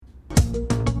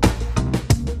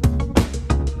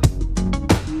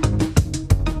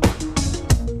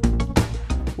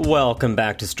Welcome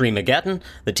back to Streamageddon,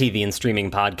 the TV and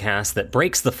streaming podcast that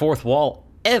breaks the fourth wall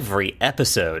every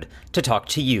episode to talk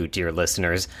to you, dear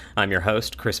listeners. I'm your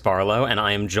host, Chris Barlow, and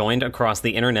I am joined across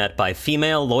the internet by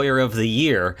Female Lawyer of the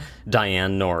Year,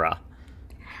 Diane Nora.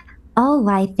 Oh,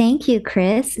 why, thank you,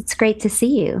 Chris. It's great to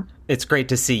see you. It's great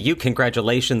to see you.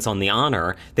 Congratulations on the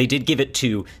honor. They did give it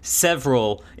to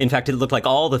several. In fact, it looked like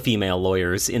all the female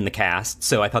lawyers in the cast,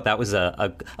 so I thought that was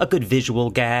a good visual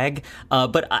gag.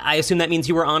 But I assume that means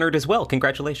you were honored as well.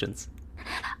 Congratulations.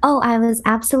 Oh, I was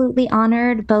absolutely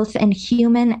honored, both in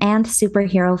human and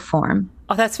superhero form.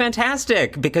 Oh, that's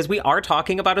fantastic, because we are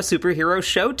talking about a superhero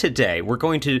show today. We're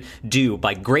going to do,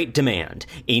 by great demand,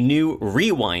 a new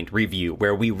Rewind review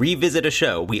where we revisit a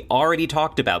show we already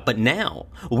talked about, but now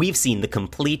we've seen the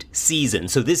complete season.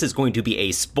 So this is going to be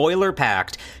a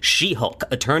spoiler-packed She-Hulk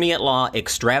Attorney-at-Law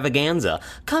extravaganza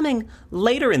coming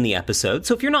later in the episode.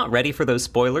 So if you're not ready for those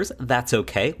spoilers, that's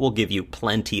okay. We'll give you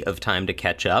plenty of time to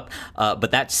catch up.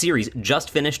 But that series just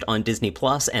finished on Disney+,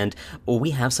 and we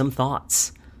have some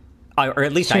thoughts. Or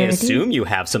at least sure I assume you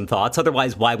have some thoughts.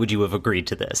 Otherwise, why would you have agreed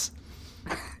to this?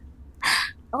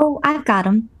 Oh, I've got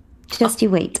them. Just you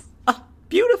wait.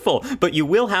 Beautiful. But you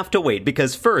will have to wait,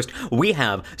 because first, we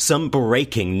have some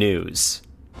breaking news.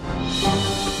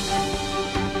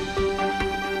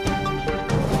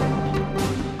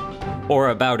 Or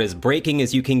about as breaking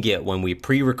as you can get when we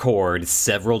pre-record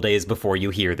several days before you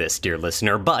hear this, dear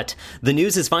listener. But the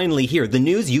news is finally here. The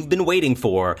news you've been waiting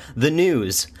for. The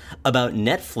news about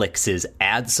Netflix's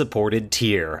ad-supported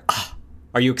tier.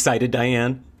 Are you excited,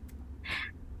 Diane?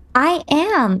 I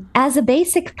am. As a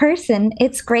basic person,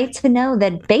 it's great to know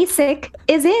that Basic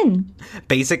is in.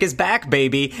 Basic is back,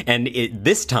 baby. And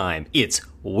this time, it's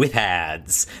with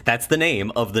ads. That's the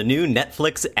name of the new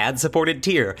Netflix ad-supported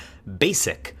tier,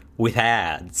 Basic with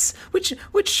ads, which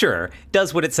sure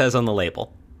does what it says on the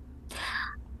label.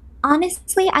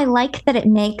 Honestly, I like that it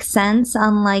makes sense,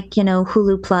 unlike,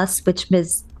 Hulu Plus, which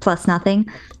is plus nothing.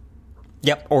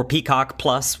 Yep, or Peacock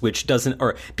Plus, which doesn't,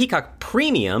 or Peacock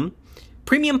Premium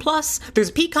Plus. There's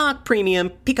Peacock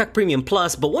Premium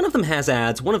Plus, but one of them has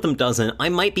ads, one of them doesn't. I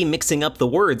might be mixing up the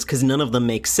words because none of them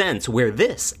make sense, where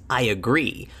this, I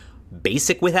agree.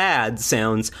 Basic with ads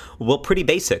sounds, well, pretty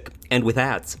basic, and with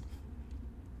ads.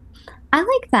 I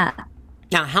like that.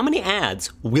 Now, how many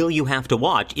ads will you have to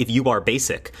watch if you are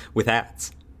basic with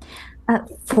ads?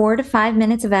 4 to 5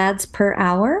 minutes of ads per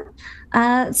hour.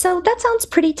 So that sounds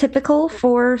pretty typical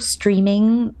for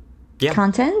streaming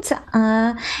content.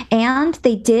 And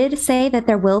they did say that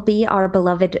there will be our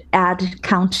beloved ad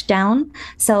countdown.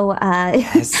 So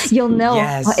you'll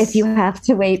know if you have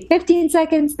to wait 15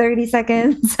 seconds, 30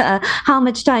 seconds, how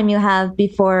much time you have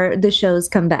before the shows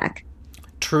come back.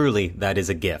 Truly, that is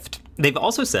a gift. They've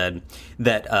also said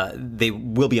that they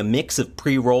will be a mix of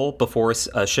pre-roll before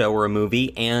a show or a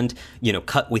movie and,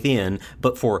 cut within.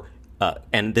 But for,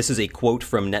 and this is a quote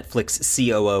from Netflix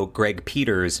COO Greg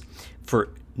Peters, for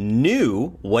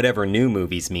whatever new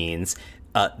movies means,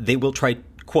 they will try,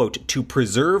 quote, to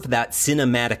preserve that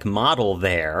cinematic model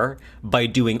there by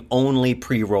doing only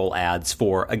pre-roll ads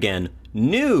for, again,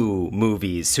 new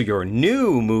movies, so your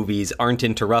new movies aren't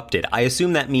interrupted. I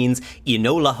assume that means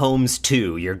Enola Holmes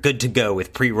 2, you're good to go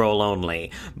with pre-roll only.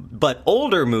 But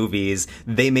older movies,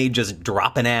 they may just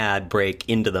drop an ad break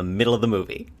into the middle of the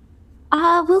movie.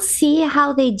 We'll see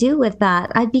how they do with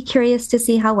that. I'd be curious to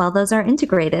see how well those are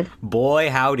integrated. Boy,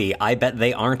 howdy, I bet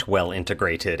they aren't well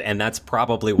integrated, and that's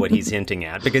probably what he's hinting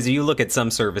at. Because you look at some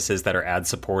services that are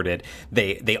ad-supported,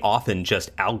 they often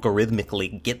just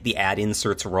algorithmically get the ad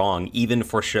inserts wrong, even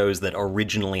for shows that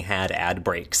originally had ad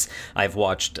breaks. I've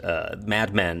watched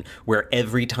Mad Men, where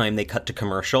every time they cut to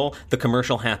commercial, the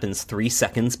commercial happens 3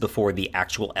 seconds before the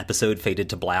actual episode faded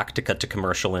to black to cut to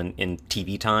commercial in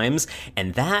TV times,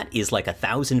 and that is like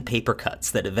 1,000 paper cuts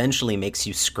that eventually makes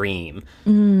you scream.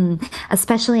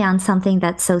 Especially on something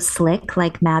that's so slick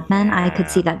like Mad Men. Yeah. I could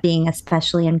see that being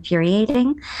especially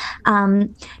infuriating.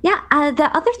 The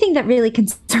other thing that really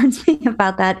concerns me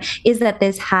about that is that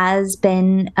this has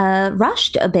been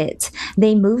rushed a bit.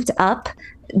 They moved up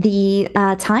the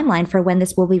timeline for when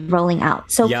this will be rolling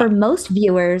out. So for most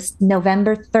viewers,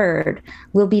 November 3rd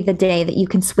will be the day that you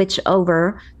can switch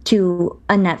over to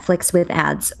a Netflix with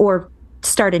ads or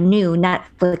start a new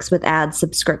Netflix with ads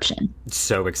subscription.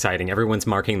 So exciting. Everyone's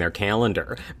marking their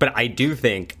calendar. But I do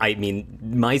think,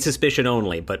 my suspicion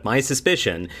only, but my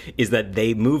suspicion is that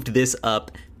they moved this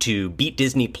up to beat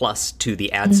Disney Plus to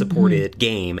the ad-supported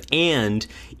game, and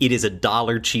it is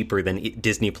 $1 cheaper than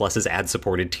Disney Plus's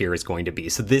ad-supported tier is going to be.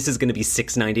 So this is going to be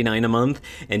 $6.99 a month,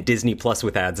 and Disney Plus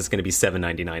with ads is going to be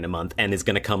 $7.99 a month, and is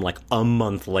going to come like a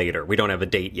month later. We don't have a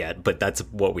date yet, but that's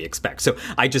what we expect. So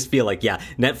I just feel like,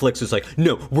 Netflix is like,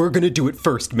 no, we're going to do it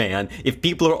first, man. If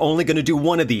people are only going to do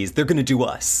one of these, they're going to do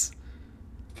us.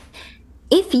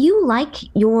 If you like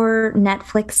your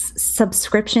Netflix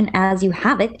subscription as you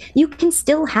have it, you can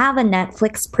still have a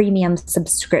Netflix premium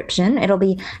subscription. It'll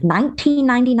be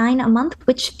 $19.99 a month,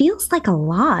 which feels like a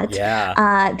lot.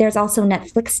 Yeah. There's also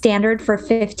Netflix Standard for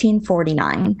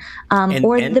 $15.49,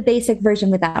 or the basic version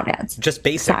without ads. Just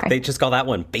basic. Sorry. They just call that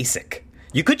one basic.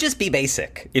 You could just be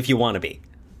basic if you want to be.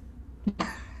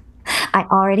 I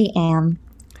already am.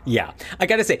 Yeah, I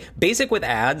gotta say, basic with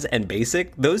ads and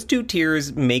basic, those two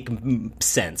tiers make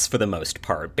sense for the most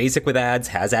part. Basic with ads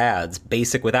has ads.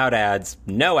 Basic without ads,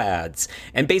 no ads.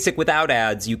 And basic without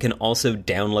ads, you can also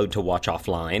download to watch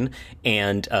offline.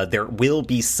 And there will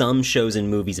be some shows and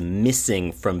movies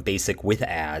missing from basic with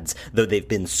ads, though they've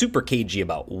been super cagey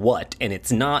about what. And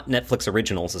it's not Netflix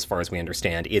originals, as far as we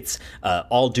understand. It's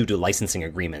all due to licensing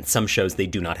agreements. Some shows they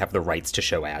do not have the rights to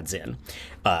show ads in.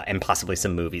 And possibly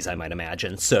some movies, I might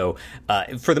imagine. So,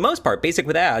 for the most part, basic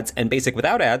with ads and basic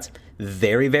without ads,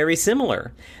 very, very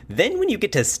similar. Then when you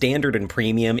get to standard and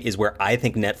premium is where I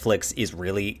think Netflix is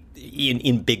really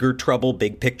in bigger trouble,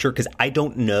 big picture, because I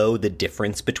don't know the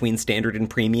difference between standard and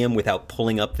premium without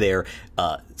pulling up their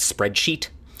spreadsheet.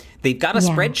 They've got a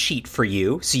spreadsheet for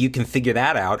you, so you can figure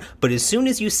that out. But as soon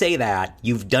as you say that,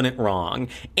 you've done it wrong.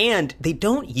 And they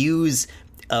don't use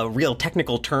real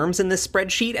technical terms in this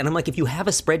spreadsheet. And I'm like, if you have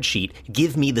a spreadsheet,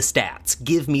 give me the stats,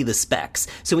 give me the specs.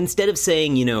 So instead of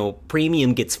saying,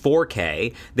 premium gets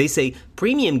 4K, they say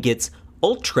premium gets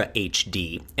Ultra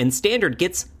HD, and standard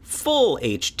gets Full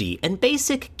HD, and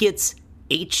basic gets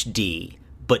HD,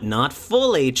 but not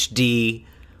Full HD.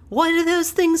 What do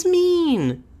those things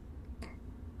mean?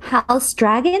 House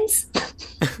Dragons?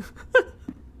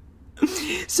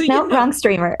 So no, wrong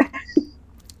streamer.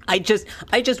 I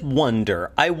just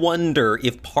wonder. I wonder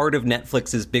if part of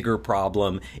Netflix's bigger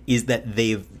problem is that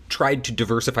they've tried to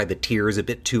diversify the tiers a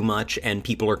bit too much and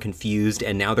people are confused,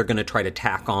 and now they're going to try to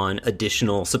tack on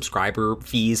additional subscriber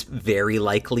fees, very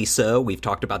likely so. We've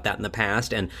talked about that in the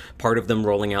past, and part of them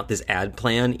rolling out this ad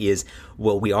plan is,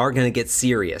 well, we are going to get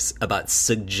serious about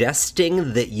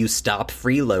suggesting that you stop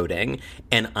freeloading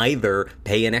and either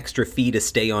pay an extra fee to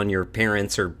stay on your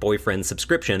parents' or boyfriend's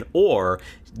subscription, or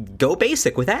go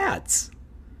basic with ads.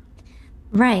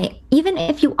 Right. Even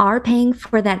if you are paying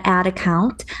for that ad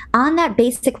account, on that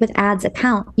basic with ads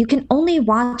account, you can only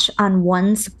watch on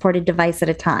one supported device at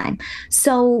a time.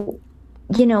 So,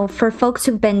 for folks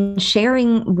who've been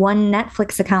sharing one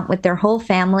Netflix account with their whole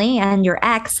family and your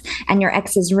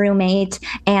ex's roommate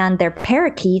and their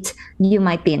parakeet, you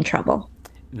might be in trouble.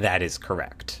 That is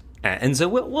correct. And so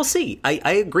we'll see.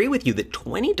 I agree with you that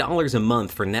 $20 a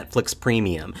month for Netflix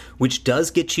Premium, which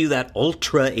does get you that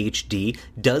Ultra HD,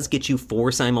 does get you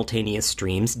 4 simultaneous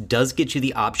streams, does get you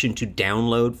the option to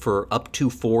download for up to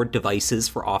 4 devices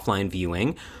for offline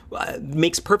viewing,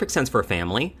 makes perfect sense for a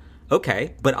family.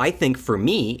 Okay, but I think for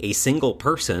me, a single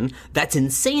person, that's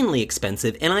insanely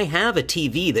expensive, and I have a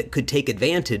TV that could take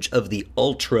advantage of the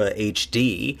Ultra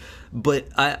HD, but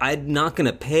I'm not going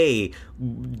to pay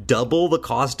double the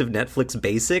cost of Netflix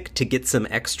Basic to get some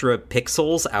extra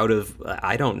pixels out of,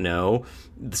 I don't know,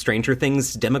 the Stranger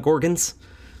Things Demogorgons?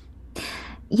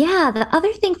 Yeah, the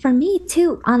other thing for me,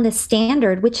 too, on the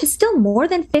standard, which is still more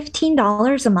than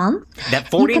 $15 a month. That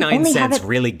 49 cents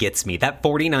really gets me. That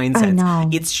 49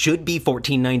 cents. It should be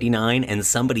 $14.99, and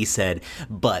somebody said,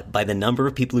 but by the number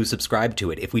of people who subscribe to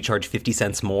it, if we charge 50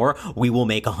 cents more, we will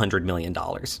make $100 million.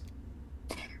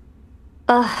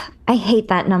 I hate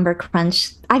that number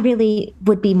crunch. I really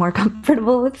would be more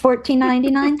comfortable with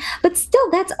 $14.99, but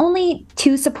still, that's only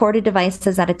 2 supported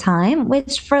devices at a time,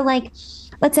 which for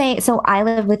let's say, so I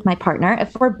live with my partner.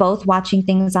 If we're both watching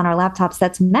things on our laptops,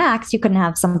 that's max. You couldn't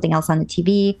have something else on the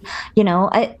TV.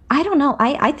 I don't know.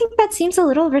 I think that seems a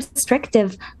little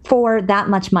restrictive for that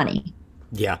much money.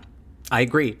 Yeah, I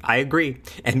agree.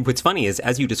 And what's funny is,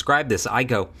 as you describe this, I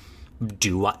go,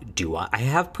 do I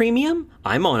have premium?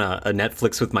 I'm on a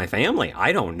Netflix with my family.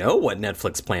 I don't know what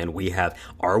Netflix plan we have.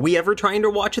 Are we ever trying to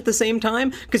watch at the same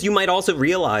time? Because you might also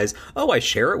realize, I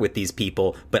share it with these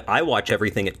people, but I watch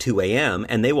everything at 2 a.m.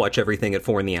 and they watch everything at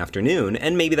 4 in the afternoon,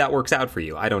 and maybe that works out for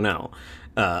you. I don't know.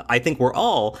 I think we're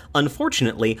all,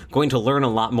 unfortunately, going to learn a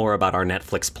lot more about our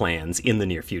Netflix plans in the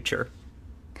near future.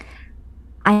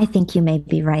 I think you may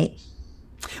be right.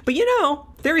 But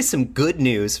there is some good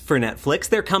news for Netflix.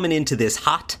 They're coming into this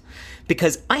hot,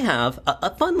 because I have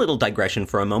a fun little digression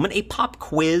for a moment, a pop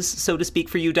quiz, so to speak,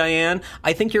 for you, Diane.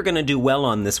 I think you're going to do well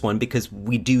on this one because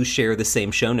we do share the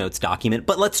same show notes document,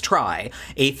 but let's try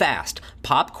a fast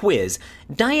pop quiz.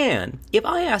 Diane, if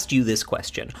I asked you this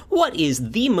question, what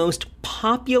is the most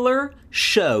popular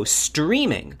show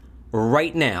streaming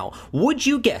right now? Would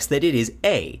you guess that it is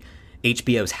A,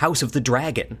 HBO's House of the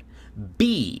Dragon,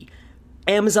 B,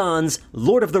 Amazon's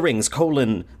Lord of the Rings,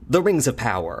 The Rings of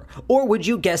Power? Or would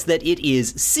you guess that it is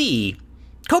C,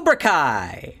 Cobra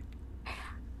Kai?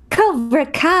 Cobra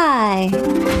Kai!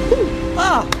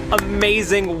 Ah,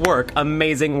 amazing work,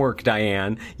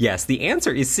 Diane. Yes, the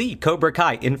answer is C, Cobra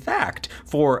Kai. In fact,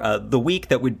 for the week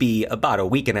that would be about a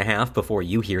week and a half before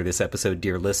you hear this episode,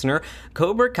 dear listener,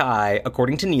 Cobra Kai,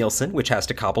 according to Nielsen, which has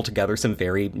to cobble together some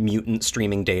very mutant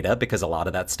streaming data because a lot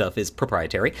of that stuff is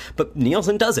proprietary, but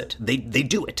Nielsen does it. They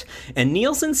do it. And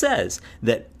Nielsen says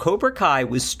that Cobra Kai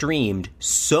was streamed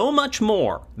so much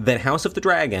more than House of the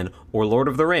Dragon or Lord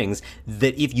of the Rings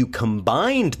that if you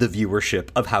combined the viewership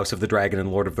of House of the Dragon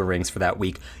and Lord of the Rings for that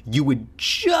week, you would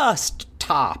just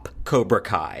top Cobra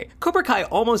Kai. Cobra Kai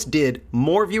almost did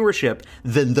more viewership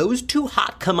than those two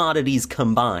hot commodities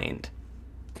combined.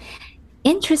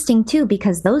 Interesting, too,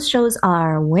 because those shows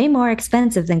are way more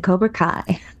expensive than Cobra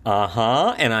Kai.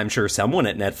 Uh-huh, and I'm sure someone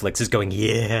at Netflix is going,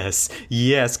 yes,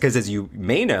 because as you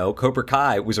may know, Cobra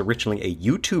Kai was originally a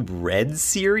YouTube Red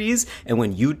series, and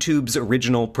when YouTube's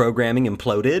original programming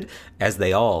imploded, as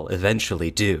they all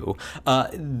eventually do,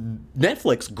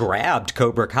 Netflix grabbed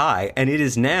Cobra Kai, and it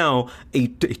is now a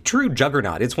true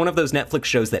juggernaut. It's one of those Netflix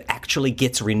shows that actually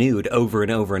gets renewed over and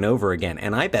over and over again,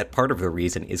 and I bet part of the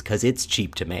reason is because it's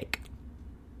cheap to make.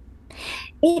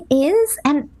 It is,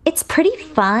 and it's pretty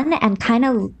fun and kind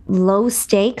of low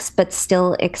stakes, but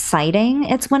still exciting.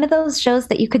 It's one of those shows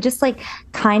that you could just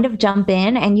kind of jump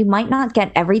in, and you might not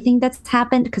get everything that's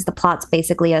happened because the plot's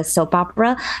basically a soap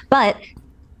opera, but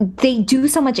they do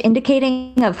so much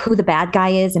indicating of who the bad guy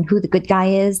is and who the good guy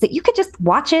is that you could just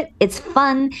watch it. It's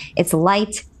fun, it's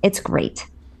light, it's great.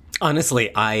 Honestly,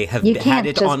 I have had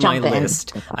it on my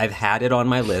list. I've had it on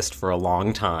my list for a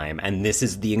long time, and this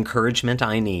is the encouragement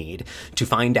I need to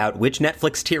find out which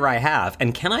Netflix tier I have,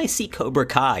 and can I see Cobra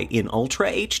Kai in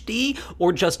Ultra HD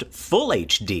or just Full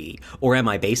HD, or am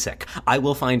I basic? I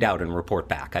will find out and report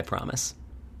back, I promise.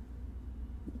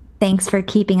 Thanks for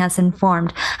keeping us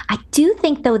informed. I do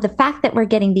think, though, the fact that we're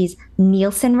getting these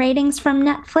Nielsen ratings from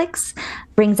Netflix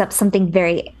brings up something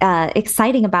very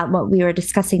exciting about what we were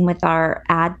discussing with our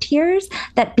ad tiers,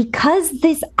 that because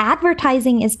this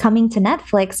advertising is coming to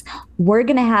Netflix, we're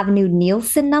going to have new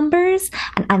Nielsen numbers.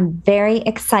 And I'm very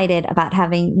excited about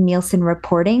having Nielsen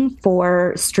reporting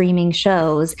for streaming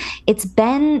shows. It's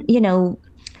been,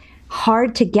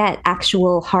 hard to get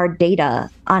actual hard data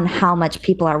on how much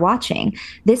people are watching.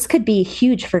 This could be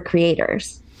huge for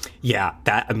creators. Yeah,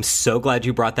 I'm so glad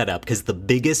you brought that up, because the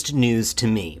biggest news to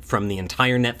me from the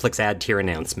entire Netflix ad tier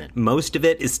announcement, most of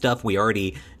it is stuff we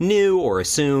already knew or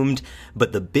assumed,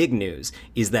 but the big news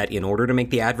is that in order to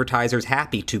make the advertisers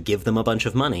happy to give them a bunch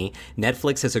of money,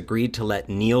 Netflix has agreed to let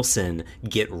Nielsen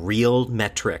get real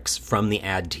metrics from the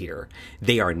ad tier.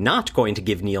 They are not going to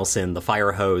give Nielsen the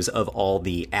fire hose of all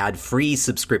the ad-free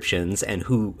subscriptions and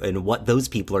who and what those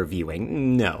people are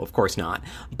viewing. No, of course not.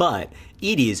 But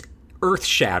it is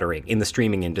earth-shattering in the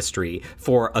streaming industry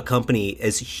for a company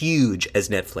as huge as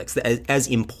Netflix, as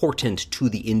important to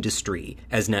the industry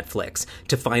as Netflix,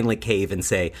 to finally cave and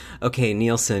say, okay,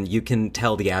 Nielsen, you can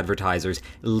tell the advertisers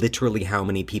literally how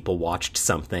many people watched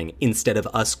something, instead of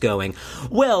us going,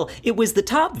 well, it was the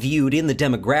top viewed in the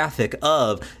demographic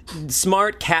of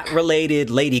smart cat-related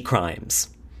lady crimes.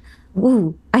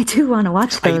 Ooh, I do want to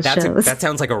watch those shows. That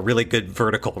sounds like a really good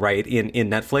vertical, right? In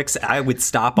Netflix, I would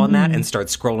stop on that and start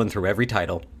scrolling through every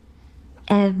title.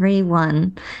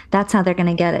 Everyone. That's how they're going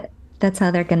to get it. That's how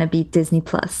they're going to beat Disney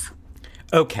Plus.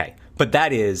 Okay, but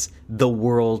that is the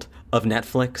world of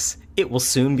Netflix. It will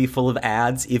soon be full of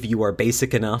ads if you are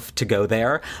basic enough to go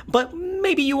there, but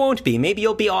maybe you won't be. Maybe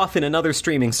you'll be off in another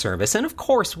streaming service. And of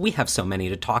course, we have so many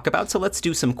to talk about, so let's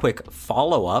do some quick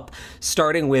follow-up,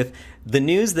 starting with the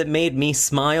news that made me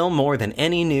smile more than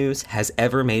any news has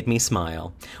ever made me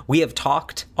smile. We have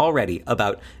talked already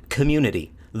about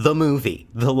Community. The movie,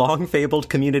 the long-fabled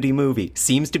Community movie,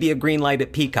 seems to be a green light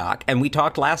at Peacock, and we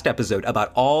talked last episode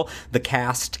about all the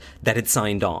cast that had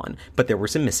signed on, but there were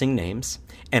some missing names,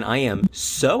 and I am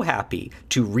so happy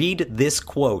to read this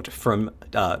quote from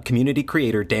Community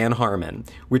creator Dan Harmon,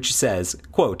 which says,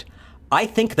 quote, "I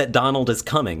think that Donald is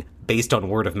coming, based on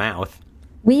word of mouth."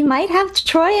 We might have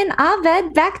Troy and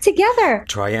Abed back together.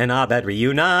 Troy and Abed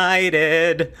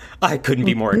reunited. I couldn't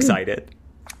be more excited.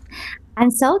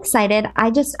 I'm so excited.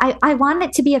 I want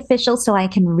it to be official so I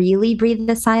can really breathe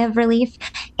a sigh of relief.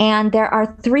 And there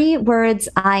are 3 words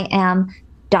I am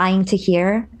dying to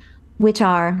hear, which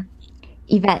are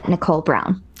Yvette Nicole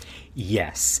Brown.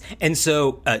 Yes. And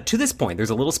so to this point, there's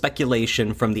a little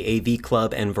speculation from the AV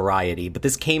Club and Variety, but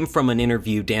this came from an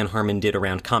interview Dan Harmon did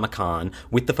around Comic-Con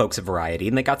with the folks at Variety,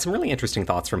 and they got some really interesting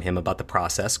thoughts from him about the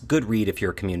process. Good read if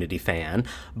you're a Community fan.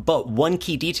 But one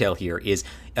key detail here is,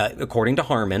 according to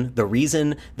Harmon, the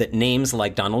reason that names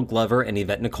like Donald Glover and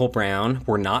Yvette Nicole Brown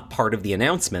were not part of the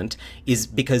announcement is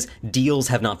because deals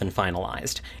have not been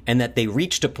finalized, and that they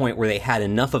reached a point where they had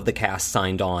enough of the cast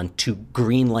signed on to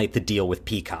greenlight the deal with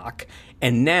Peacock.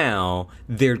 And now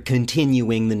they're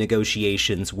continuing the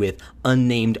negotiations with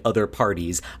unnamed other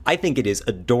parties. I think it is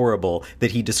adorable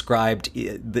that he described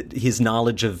his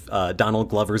knowledge of Donald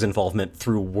Glover's involvement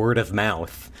through word of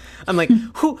mouth. I'm like,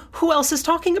 who else is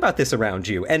talking about this around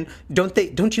you? And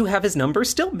don't you have his number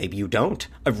still? Maybe you don't.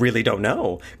 I really don't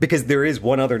know. Because there is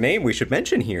one other name we should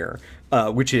mention here,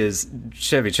 which is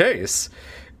Chevy Chase.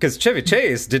 Because Chevy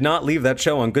Chase did not leave that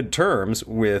show on good terms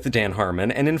with Dan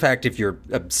Harmon. And in fact, if you're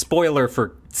a spoiler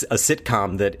for a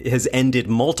sitcom that has ended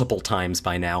multiple times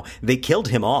by now, they killed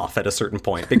him off at a certain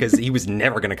point because he was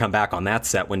never going to come back on that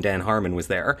set when Dan Harmon was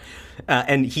there.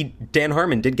 And Dan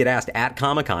Harmon did get asked at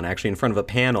Comic-Con, actually, in front of a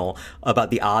panel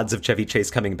about the odds of Chevy Chase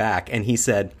coming back. And he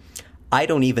said, I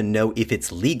don't even know if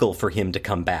it's legal for him to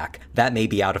come back. That may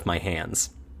be out of my hands.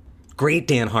 Great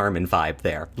Dan Harmon vibe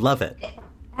there. Love it.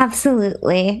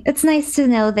 Absolutely. It's nice to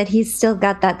know that he's still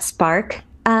got that spark.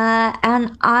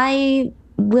 And I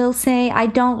will say I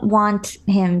don't want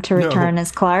him to return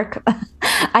as Clark.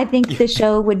 I think the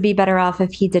show would be better off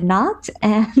if he did not.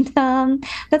 And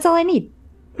that's all I need.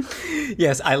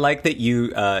 Yes, I like that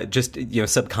you just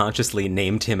subconsciously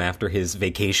named him after his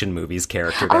Vacation Movies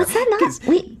character there. Oh, is that not?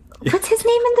 Wait, what's his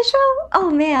name in the show? Oh,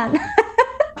 man.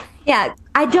 Yeah,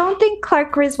 I don't think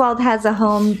Clark Griswold has a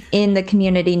home in the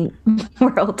Community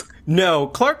world. No,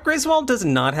 Clark Griswold does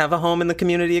not have a home in the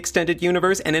Community Extended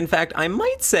Universe, and in fact, I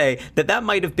might say that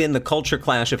might have been the culture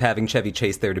clash of having Chevy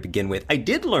Chase there to begin with. I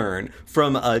did learn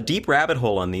from a deep rabbit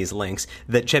hole on these links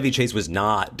that Chevy Chase was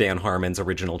not Dan Harmon's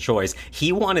original choice.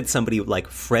 He wanted somebody like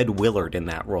Fred Willard in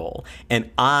that role, and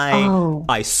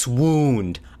I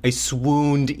swooned. I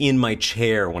swooned in my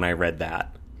chair when I read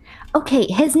that. Okay,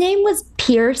 his name was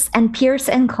Pierce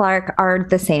and Clark are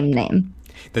the same name.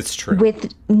 That's true.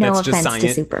 With no offense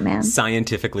to Superman.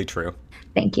 Scientifically true.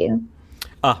 Thank you.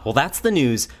 Well, that's the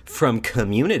news from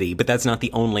Community, but that's not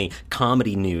the only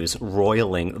comedy news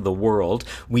roiling the world.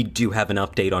 We do have an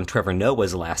update on Trevor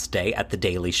Noah's last day at The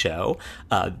Daily Show.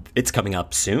 It's coming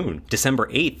up soon. December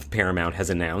 8th, Paramount has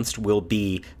announced, will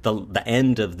be the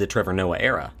end of the Trevor Noah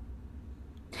era.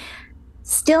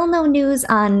 Still no news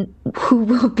on who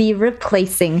will be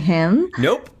replacing him.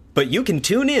 Nope. But you can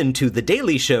tune in to The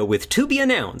Daily Show with To Be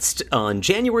Announced on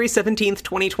January 17th,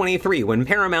 2023, when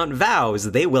Paramount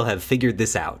vows they will have figured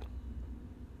this out.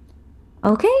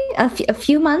 Okay, a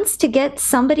few months to get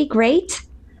somebody great.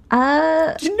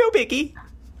 No biggie.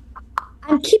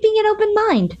 I'm keeping an open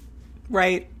mind.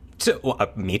 Right.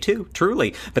 So, me too,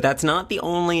 truly. But that's not the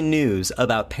only news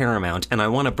about Paramount, and I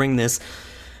want to bring this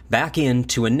back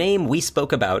into a name we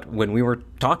spoke about when we were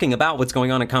talking about what's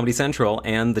going on at Comedy Central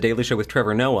and The Daily Show with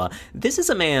Trevor Noah. This is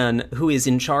a man who is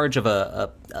in charge of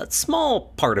a small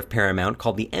part of Paramount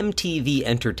called the MTV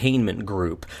Entertainment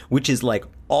Group, which is like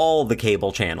all the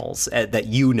cable channels that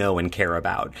you know and care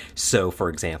about. So, for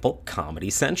example, Comedy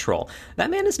Central. That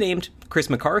man is named Chris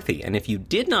McCarthy, and if you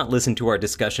did not listen to our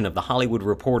discussion of The Hollywood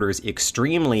Reporter's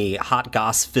extremely hot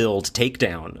goss-filled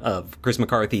takedown of Chris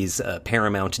McCarthy's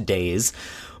Paramount days,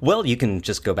 well, you can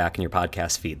just go back in your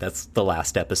podcast feed. That's the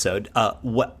last episode.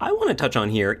 What I want to touch on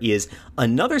here is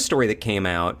another story that came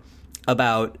out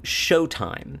about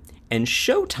Showtime. And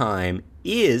Showtime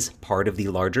is part of the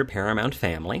larger Paramount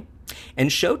family. And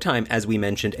Showtime, as we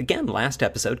mentioned, again, last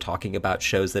episode, talking about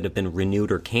shows that have been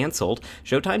renewed or canceled,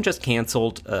 Showtime just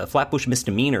canceled Flatbush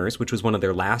Misdemeanors, which was one of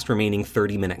their last remaining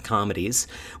 30-minute comedies,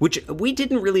 which we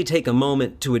didn't really take a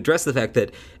moment to address the fact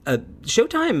that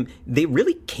Showtime, they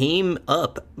really came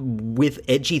up with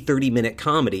edgy 30-minute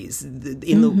comedies.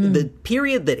 In the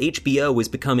period that HBO was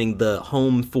becoming the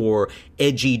home for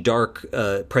edgy, dark,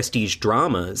 prestige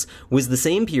dramas was the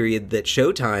same period that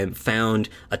Showtime found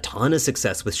a ton of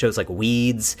success with shows like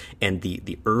Weeds and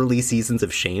the early seasons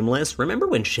of Shameless. Remember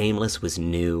when Shameless was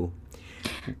new?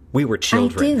 We were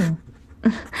children. I do.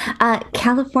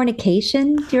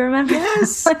 Californication. Do you remember?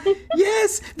 Yes,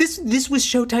 yes. This was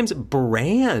Showtime's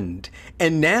brand,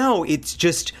 and now it's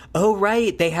just, oh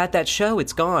right, they had that show.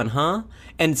 It's gone, huh?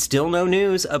 And still no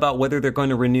news about whether they're going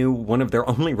to renew one of their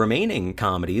only remaining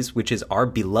comedies, which is our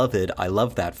beloved I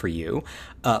Love That for You.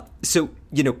 So,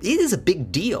 you know, it is a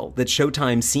big deal that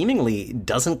Showtime seemingly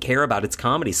doesn't care about its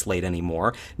comedy slate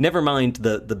anymore. Never mind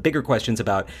the bigger questions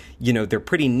about, you know, they're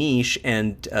pretty niche,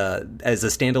 and as a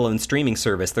standalone streaming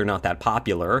service, they're not that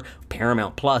popular.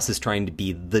 Paramount Plus is trying to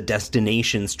be the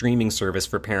destination streaming service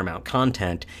for Paramount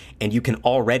content, and you can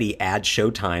already add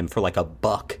Showtime for like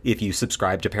 $1 if you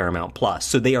subscribe to Paramount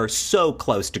Plus. So they are so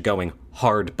close to going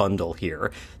hard bundle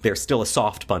here. They're still a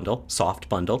soft bundle,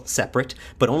 separate,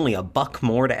 but only $1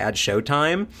 more to add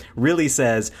Showtime really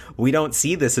says we don't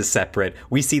see this as separate.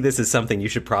 We see this as something you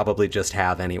should probably just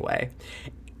have anyway.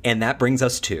 And that brings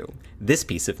us to this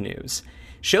piece of news.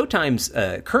 Showtime's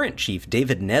current chief,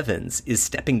 David Nevins, is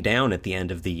stepping down at the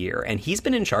end of the year, and he's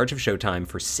been in charge of Showtime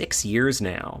for 6 years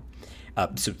now.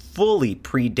 So fully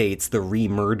predates the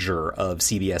remerger of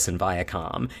CBS and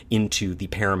Viacom into the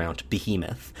Paramount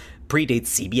behemoth. Predates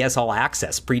CBS All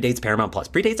Access, predates Paramount Plus,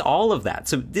 predates all of that.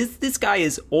 So this guy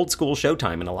is old school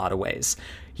Showtime in a lot of ways.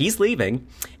 He's leaving,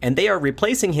 and they are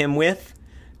replacing him with,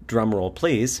 drumroll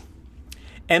please,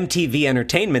 MTV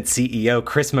Entertainment CEO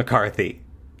Chris McCarthy.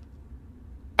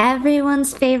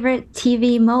 Everyone's favorite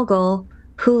TV mogul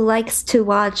who likes to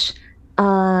watch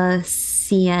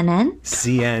CNN.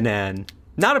 CNN.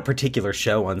 Not a particular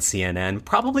show on CNN.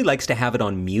 Probably likes to have it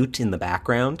on mute in the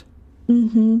background.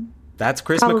 Mm-hmm. That's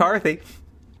Chris McCarthy.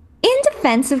 In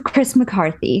defense of Chris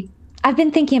McCarthy, I've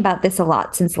been thinking about this a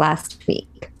lot since last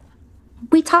week.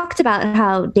 We talked about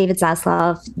how David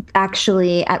Zaslav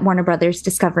actually at Warner Brothers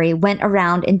Discovery went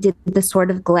around and did the sort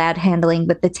of glad handling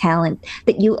with the talent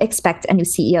that you expect a new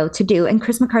CEO to do, and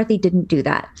Chris McCarthy didn't do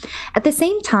that. At the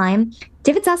same time,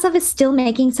 David Zaslav is still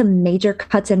making some major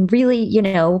cuts and really, you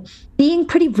know, being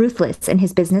pretty ruthless in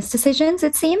his business decisions,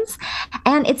 it seems.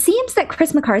 And it seems that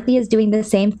Chris McCarthy is doing the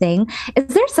same thing. Is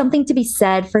there something to be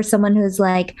said for someone who's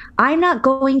like, I'm not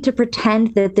going to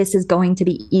pretend that this is going to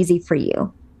be easy for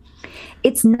you?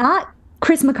 It's not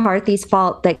Chris McCarthy's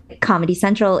fault that Comedy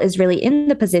Central is really in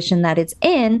the position that it's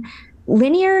in.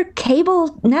 Linear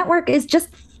cable network is just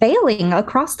failing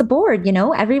across the board. You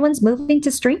know, everyone's moving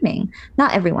to streaming.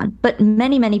 Not everyone, but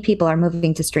many, many people are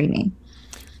moving to streaming.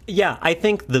 Yeah, I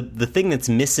think the thing that's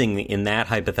missing in that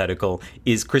hypothetical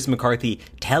is Chris McCarthy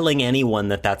telling anyone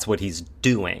that that's what he's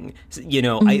doing. You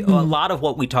know, a lot of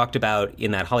what we talked about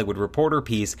in that Hollywood Reporter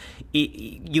piece,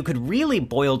 you could really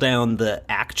boil down the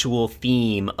actual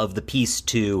theme of the piece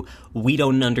to, we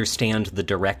don't understand the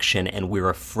direction and we're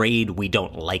afraid we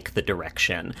don't like the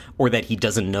direction, or that he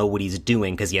doesn't know what he's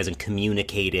doing because he hasn't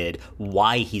communicated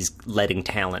why he's letting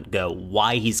talent go,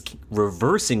 why he's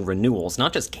reversing renewals,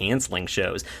 not just canceling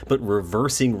shows, but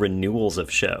reversing renewals of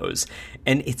shows.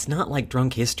 And it's not like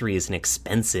Drunk History is an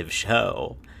expensive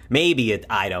show. Maybe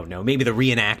I don't know, maybe the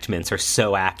reenactments are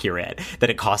so accurate that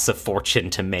it costs a fortune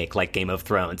to make, like Game of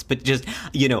Thrones. But just,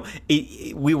 you know,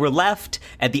 we were left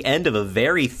at the end of a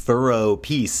very thorough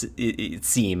piece,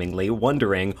 seemingly,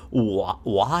 wondering,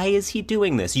 why is he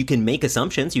doing this? You can make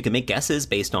assumptions, you can make guesses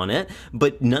based on it,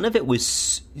 but none of it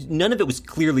was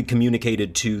clearly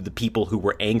communicated to the people who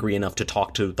were angry enough to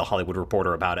talk to the Hollywood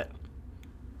Reporter about it.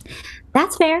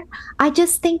 That's fair. I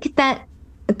just think that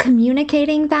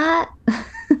communicating that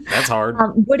that's hard.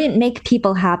 Wouldn't make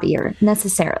people happier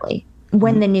necessarily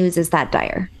when the news is that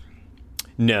dire.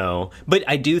 No, but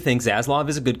I do think Zaslav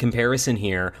is a good comparison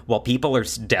here. While people are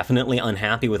definitely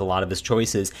unhappy with a lot of his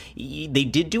choices, they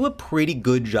did do a pretty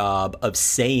good job of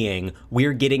saying,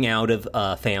 we're getting out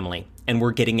of family and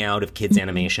we're getting out of kids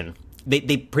animation.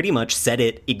 They pretty much said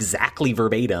it exactly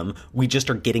verbatim. We just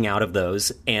are getting out of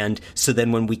those. And so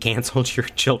then when we canceled your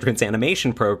children's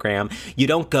animation program, you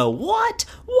don't go, what?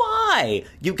 Why?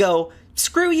 You go,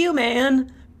 screw you,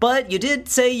 man. But you did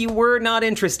say you were not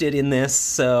interested in this,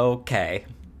 so okay.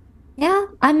 Yeah,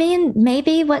 I mean,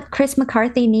 maybe what Chris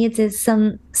McCarthy needs is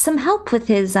some help with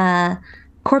his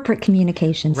corporate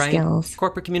communication skills.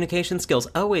 Corporate communication skills,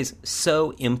 always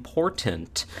so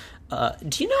important.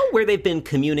 Do you know where they've been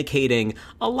communicating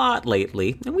a lot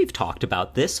lately? And we've talked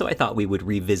about this, so I thought we would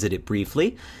revisit it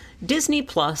briefly. Disney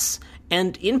Plus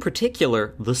and in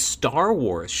particular, the Star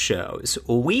Wars shows.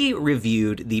 We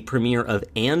reviewed the premiere of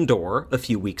Andor a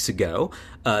few weeks ago,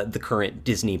 the current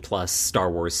Disney Plus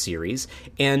Star Wars series,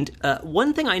 and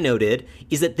one thing I noted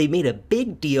is that they made a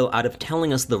big deal out of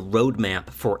telling us the roadmap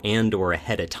for Andor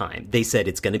ahead of time. They said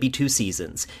it's going to be 2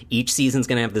 seasons. Each season's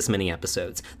going to have this many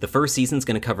episodes. The first season's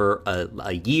going to cover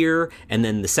a year, and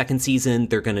then the second season,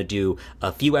 they're going to do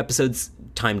a few episodes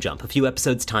time jump, a few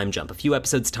episodes time jump, a few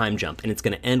episodes time jump, and it's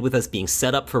going to end with us being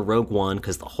set up for Rogue One,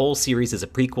 because the whole series is a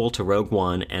prequel to Rogue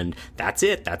One, and that's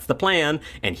it. That's the plan.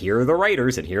 And here are the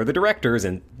writers, and here are the directors,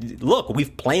 and look,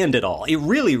 we've planned it all. It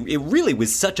really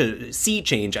was such a sea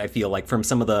change, I feel like, from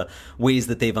some of the ways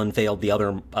that they've unveiled the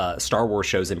other Star Wars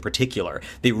shows in particular.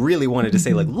 They really wanted to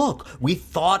say, like, look, we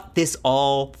thought this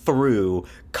all through.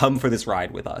 Come for this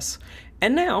ride with us.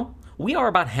 And now we are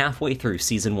about halfway through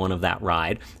season 1 of that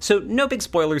ride, so no big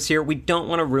spoilers here. We don't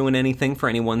want to ruin anything for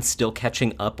anyone still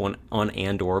catching up on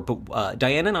Andor, but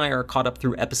Diane and I are caught up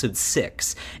through episode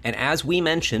 6, and as we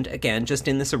mentioned, again, just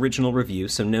in this original review,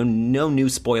 so no new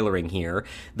spoilering here,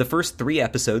 the first 3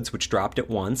 episodes, which dropped at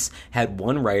once, had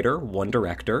 1 writer, 1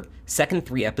 director. Second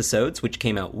 3 episodes, which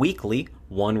came out weekly,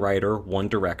 1 writer, 1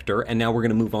 director, and now we're going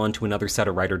to move on to another set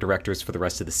of writer-directors for the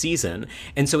rest of the season.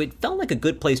 And so it felt like a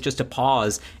good place just to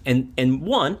pause and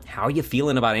 1, how are you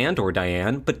feeling about Andor,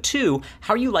 Diane? But 2,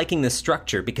 how are you liking this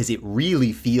structure? Because it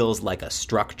really feels like a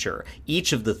structure.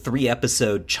 Each of the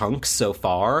 3-episode chunks so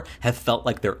far have felt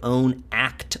like their own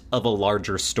act of a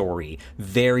larger story.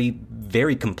 Very,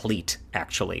 very complete,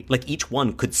 actually. Like each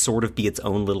one could sort of be its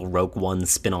own little Rogue One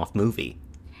spin-off movie.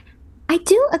 I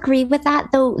do agree with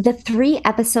that, though. The 3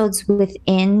 episodes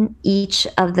within each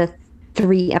of the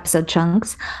 3 episode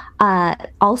chunks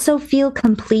also feel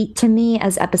complete to me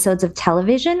as episodes of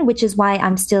television, which is why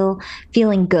I'm still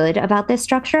feeling good about this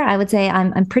structure. I would say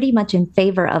I'm pretty much in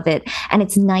favor of it. And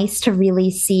it's nice to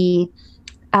really see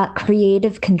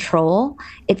creative control.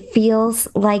 It feels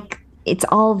like it's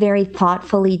all very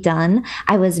thoughtfully done.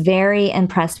 I was very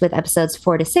impressed with episodes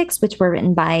 4 to 6, which were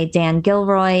written by Dan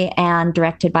Gilroy and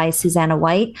directed by Susanna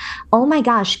White. Oh my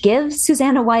gosh, give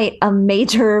Susanna White a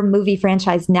major movie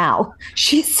franchise now.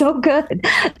 She's so good.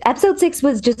 Episode 6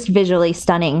 was just visually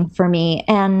stunning for me.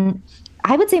 And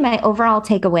I would say my overall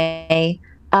takeaway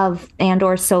of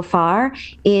Andor so far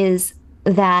is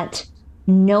that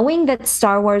knowing that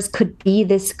Star Wars could be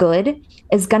this good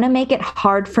is going to make it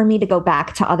hard for me to go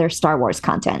back to other Star Wars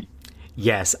content.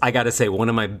 Yes, I got to say, one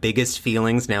of my biggest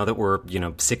feelings now that we're,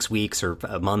 6 weeks or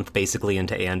a month basically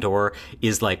into Andor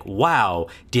is like, wow,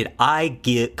 did I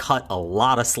cut a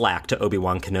lot of slack to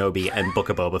Obi-Wan Kenobi and Book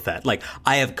of Boba Fett? Like,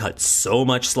 I have cut so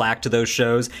much slack to those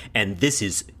shows, and this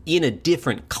is in a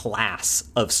different class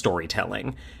of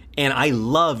storytelling. And I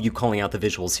love you calling out the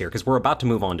visuals here, because we're about to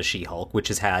move on to She-Hulk, which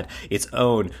has had its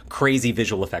own crazy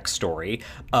visual effects story.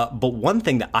 But one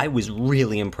thing that I was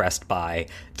really impressed by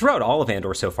throughout all of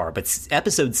Andor so far, but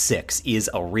episode 6 is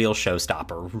a real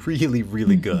showstopper, really,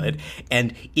 really good.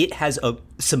 And it has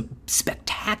some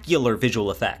spectacular visual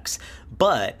effects,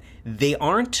 but they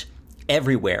aren't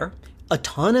everywhere. A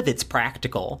ton of it's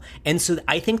practical, and so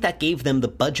I think that gave them the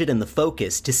budget and the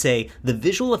focus to say the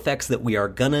visual effects that we are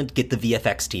gonna get the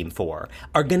VFX team for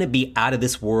are gonna be out of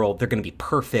this world, they're gonna be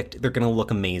perfect, they're gonna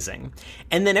look amazing.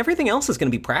 And then everything else is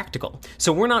gonna be practical.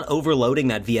 So we're not overloading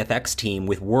that VFX team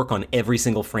with work on every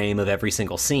single frame of every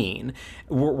single scene.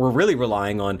 We're really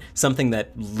relying on something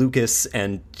that Lucas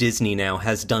and Disney now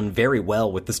has done very well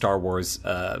with the Star Wars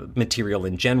material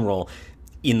in general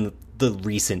in the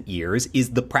recent years, is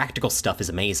the practical stuff is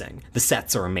amazing. The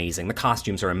sets are amazing. The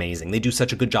costumes are amazing. They do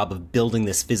such a good job of building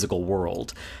this physical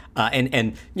world.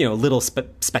 And a little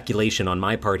speculation on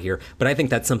my part here, but I think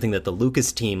that's something that the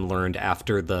Lucas team learned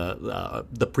after the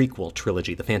prequel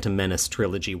trilogy, the Phantom Menace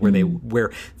trilogy, where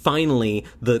finally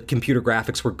the computer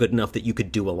graphics were good enough that you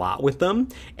could do a lot with them,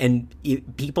 and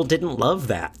people didn't love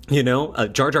that.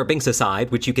 Jar Jar Binks aside,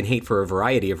 which you can hate for a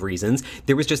variety of reasons,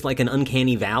 there was just like an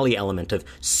uncanny valley element of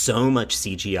so much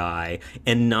CGI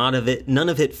and none of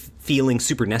it feeling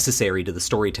super necessary to the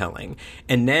storytelling.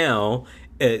 And now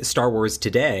Star Wars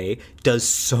today does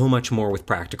so much more with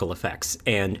practical effects.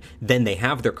 And then they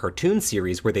have their cartoon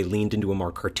series where they leaned into a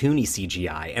more cartoony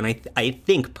CGI. And I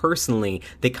think, personally,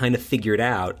 they kind of figured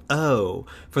out,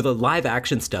 for the live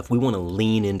action stuff, we want to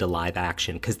lean into live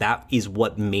action because that is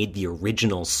what made the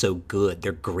originals so good.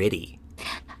 They're gritty.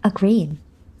 Agreed.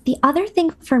 The other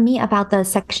thing for me about the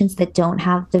sections that don't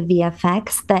have the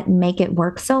VFX that make it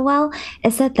work so well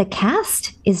is that the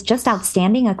cast is just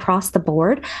outstanding across the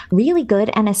board, really good.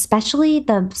 And especially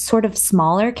the sort of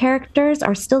smaller characters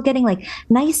are still getting like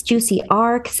nice, juicy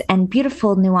arcs and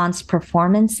beautiful, nuanced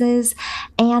performances.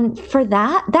 And for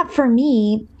that for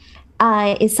me,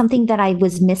 is something that I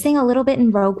was missing a little bit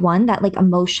in Rogue One, that like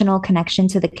emotional connection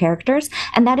to the characters.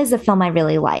 And that is a film I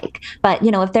really like. But,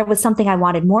 if there was something I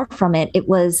wanted more from it, it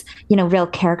was, real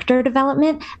character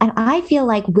development. And I feel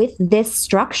like with this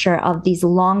structure of these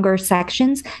longer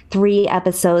sections, 3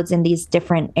 episodes in these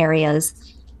different areas,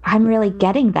 I'm really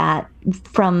getting that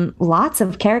from lots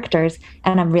of characters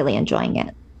and I'm really enjoying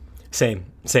it. Same.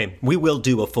 We will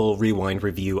do a full rewind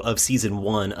review of season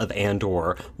 1 of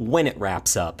Andor when it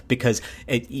wraps up, because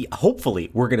hopefully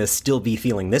we're going to still be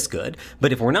feeling this good.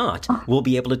 But if we're not, we'll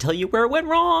be able to tell you where it went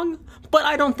wrong. But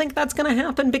I don't think that's going to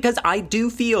happen, because I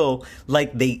do feel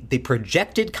like they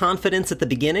projected confidence at the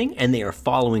beginning and they are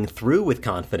following through with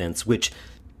confidence, which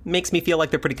makes me feel like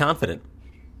they're pretty confident.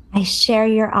 I share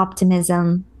your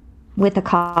optimism with a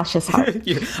cautious heart.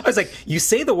 I was like, you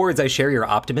say the words, I share your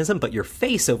optimism, but your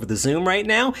face over the Zoom right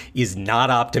now is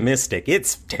not optimistic.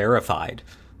 It's terrified.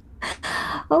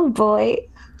 Oh boy.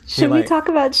 Should we talk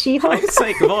about She-Hulk? It's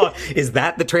like, oh, is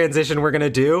that the transition we're going to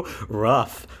do?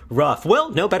 Rough.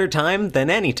 Well, no better time than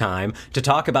any time to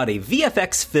talk about a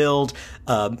VFX-filled,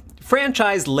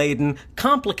 franchise-laden,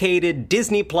 complicated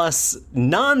Disney Plus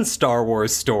non-Star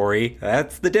Wars story.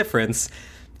 That's the difference.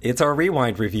 It's our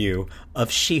rewind review of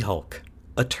She-Hulk,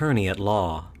 Attorney at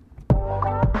Law.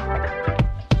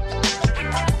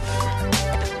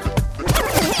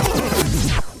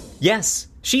 Yes,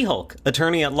 She-Hulk,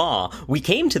 Attorney at Law. We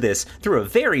came to this through a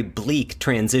very bleak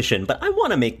transition, but I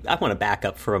want to back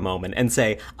up for a moment and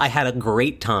say I had a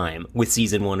great time with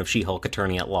season 1 of She-Hulk,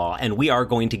 Attorney at Law, and we are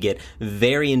going to get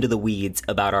very into the weeds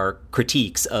about our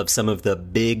critiques of some of the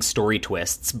big story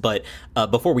twists. But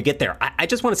before we get there, I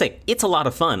just want to say it's a lot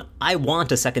of fun. I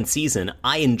want a second season.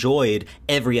 I enjoyed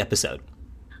every episode.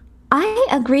 I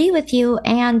agree with you.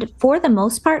 And for the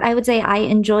most part, I would say I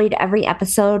enjoyed every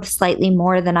episode slightly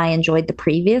more than I enjoyed the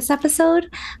previous episode,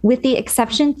 with the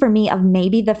exception for me of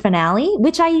maybe the finale,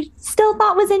 which I still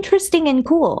thought was interesting and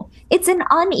cool. It's an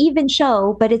uneven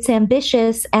show, but it's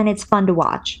ambitious and it's fun to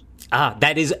watch.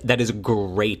 That is a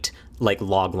great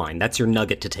log line. That's your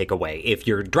nugget to take away. If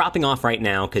you're dropping off right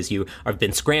now because you have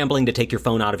been scrambling to take your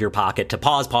phone out of your pocket to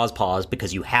pause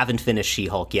because you haven't finished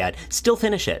She-Hulk yet, still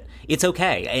finish it. It's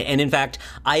okay. And in fact,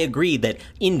 I agree that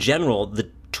in general, the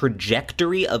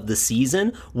trajectory of the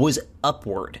season was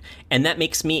upward, and that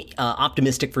makes me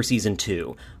optimistic for season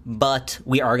 2. But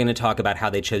we are going to talk about how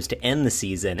they chose to end the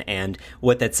season and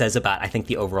what that says about, I think,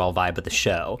 the overall vibe of the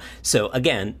show. So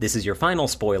again, this is your final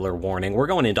spoiler warning. We're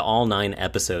going into all 9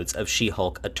 episodes of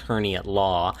She-Hulk, Attorney at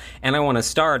Law, and I want to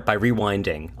start by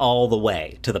rewinding all the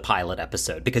way to the pilot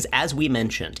episode, because as we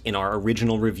mentioned in our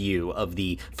original review of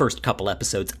the first couple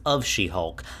episodes of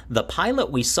She-Hulk, the pilot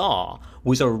we saw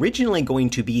was originally going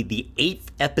to be the 8th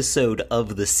episode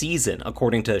of the season,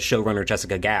 according to showrunner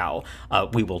Jessica Gao.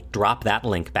 We will drop that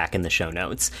link back in the show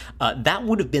notes. That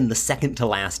would have been the second to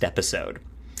last episode,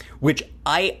 which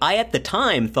I at the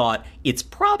time thought it's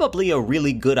probably a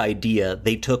really good idea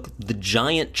they took the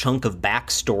giant chunk of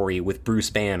backstory with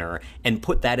Bruce Banner and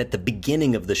put that at the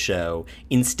beginning of the show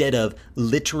instead of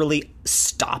literally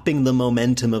stopping the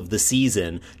momentum of the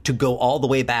season to go all the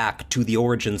way back to the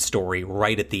origin story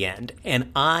right at the end.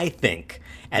 And I think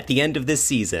at the end of this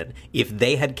season, if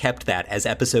they had kept that as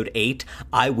episode 8,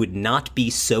 I would not be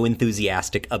so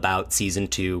enthusiastic about season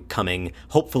 2 coming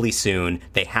hopefully soon.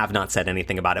 They have not said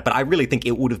anything about it, but I really think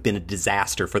it would have been a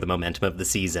disaster for the momentum of the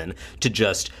season to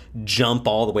just jump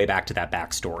all the way back to that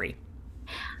backstory.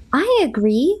 I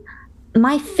agree.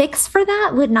 My fix for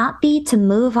that would not be to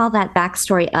move all that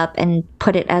backstory up and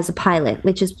put it as a pilot,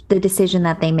 which is the decision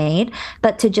that they made,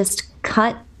 but to just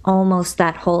cut almost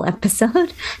that whole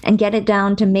episode and get it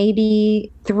down to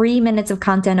maybe 3 minutes of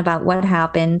content about what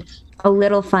happened, a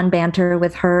little fun banter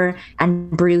with her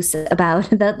and Bruce about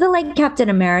the like Captain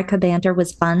America banter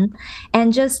was fun,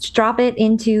 and just drop it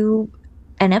into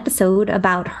an episode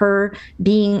about her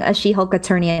being a She-Hulk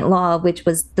attorney at law, which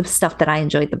was the stuff that I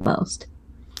enjoyed the most.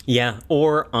 Yeah,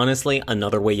 or honestly,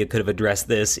 another way you could have addressed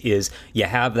this is you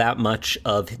have that much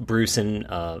of Bruce and,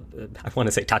 I want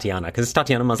to say Tatiana, because it's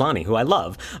Tatiana Maslany, who I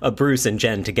love, Bruce and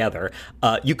Jen together.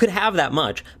 You could have that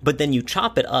much, but then you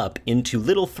chop it up into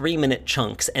little 3-minute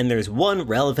chunks, and there's one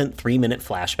relevant 3-minute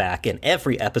flashback in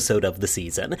every episode of the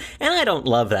season. And I don't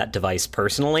love that device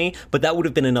personally, but that would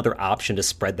have been another option to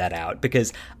spread that out,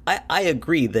 because I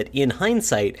agree that in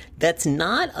hindsight, that's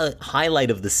not a highlight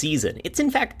of the season. It's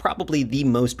in fact probably the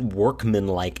most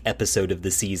workmanlike episode of the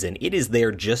season. It is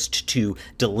there just to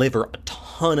deliver a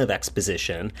ton of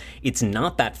exposition. It's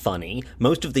not that funny.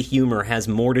 Most of the humor has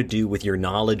more to do with your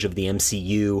knowledge of the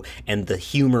MCU and the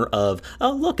humor of,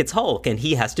 oh, look, it's Hulk, and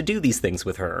he has to do these things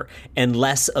with her, and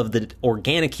less of the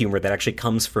organic humor that actually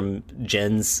comes from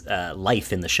Jen's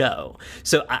life in the show.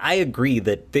 So I agree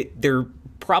that there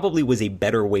probably was a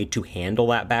better way to handle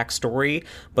that backstory,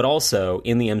 but also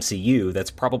in the MCU, that's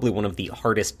probably one of the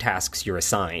hardest tasks you're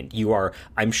assigned. You are,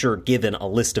 I'm sure, given a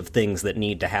list of things that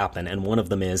need to happen, and one of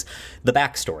them is the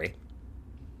backstory.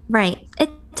 Right.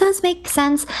 It does make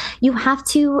sense. You have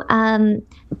to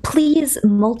please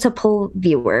multiple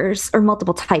viewers, or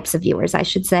multiple types of viewers, I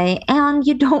should say, and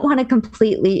you don't want to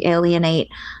completely alienate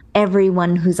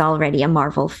everyone who's already a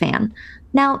Marvel fan.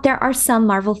 Now, there are some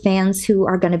Marvel fans who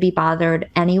are going to be bothered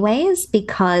anyways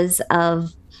because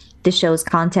of the show's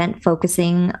content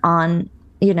focusing on,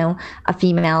 a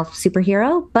female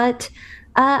superhero. But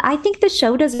I think the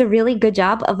show does a really good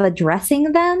job of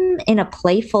addressing them in a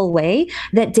playful way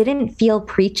that didn't feel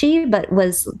preachy, but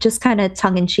was just kind of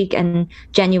tongue-in-cheek and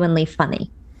genuinely funny.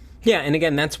 Yeah, and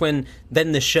again, that's when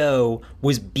then the show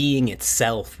was being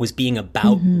itself, was being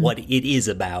about what it is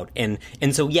about. And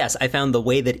so, yes, I found the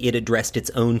way that it addressed its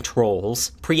own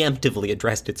trolls, preemptively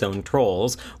addressed its own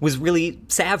trolls, was really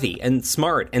savvy and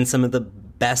smart, and some of the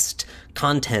best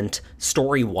content,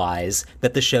 story-wise,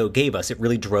 that the show gave us. It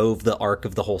really drove the arc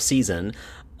of the whole season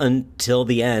until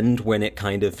the end, when it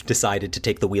kind of decided to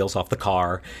take the wheels off the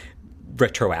car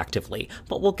retroactively.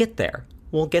 But we'll get there.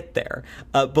 We'll get there.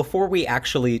 Before we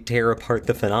actually tear apart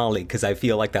the finale, because I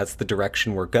feel like that's the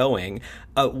direction we're going,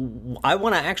 I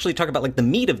want to actually talk about, the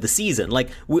meat of the season.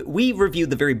 We reviewed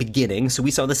the very beginning, so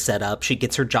we saw the setup. She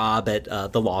gets her job at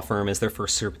the law firm as their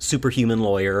first superhuman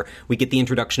lawyer. We get the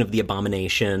introduction of the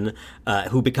Abomination,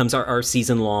 who becomes our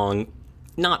season-long,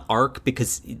 not arc,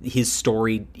 because his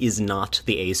story is not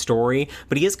the A story,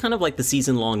 but he is kind of like the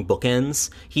season-long bookends.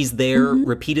 He's there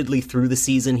repeatedly through the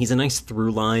season. He's a nice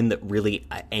through line that really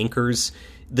anchors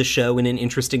the show in an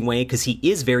interesting way, because he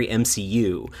is very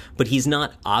MCU, but he's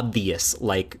not obvious,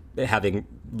 like having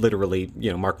literally,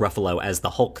 Mark Ruffalo as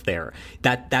the Hulk there.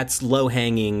 That's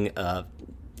low-hanging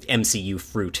MCU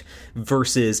fruit,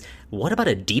 versus what about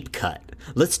a deep cut?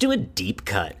 Let's do a deep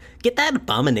cut. Get that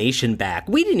Abomination back.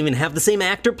 We didn't even have the same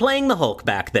actor playing the Hulk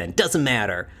back then. Doesn't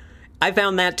matter. I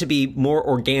found that to be more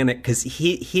organic because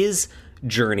his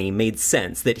journey made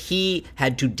sense, that he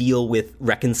had to deal with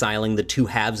reconciling the two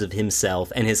halves of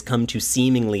himself and has come to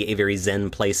seemingly a very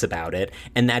zen place about it,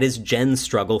 and that is Jen's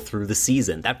struggle through the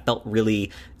season. That felt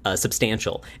really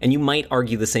substantial. And you might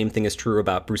argue the same thing is true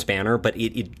about Bruce Banner, but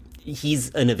he's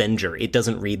an Avenger. It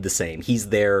doesn't read the same. He's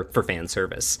there for fan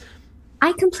service.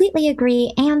 I completely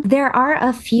agree. And there are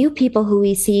a few people who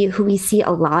we see a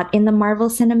lot in the Marvel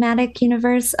Cinematic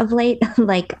Universe of late,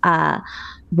 like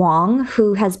Wong,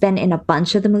 who has been in a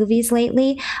bunch of the movies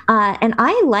lately. And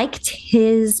I liked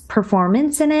his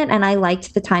performance in it, and I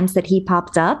liked the times that he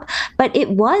popped up. But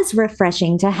it was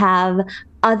refreshing to have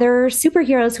other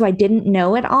superheroes who I didn't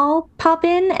know at all pop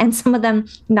in, and some of them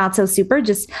not so super,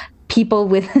 just people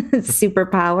with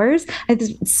superpowers,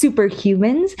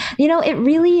 superhumans. It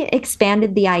really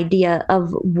expanded the idea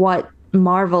of what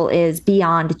Marvel is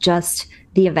beyond just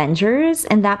the Avengers,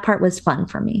 and that part was fun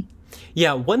for me.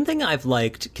 Yeah, one thing I've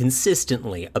liked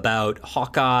consistently about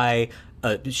Hawkeye,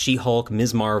 She-Hulk,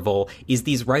 Ms. Marvel, is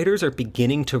these writers are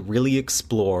beginning to really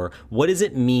explore what does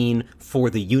it mean for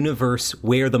the universe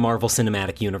where the Marvel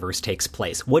Cinematic Universe takes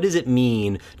place? What does it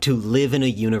mean to live in a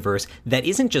universe that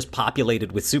isn't just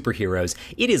populated with superheroes,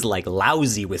 it is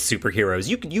lousy with superheroes.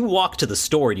 You walk to the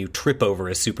store and you trip over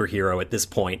a superhero at this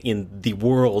point in the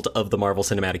world of the Marvel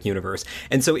Cinematic Universe.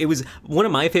 And so it was one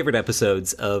of my favorite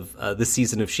episodes of the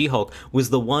season of She-Hulk was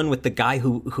the one with the guy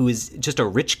who is just a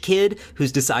rich kid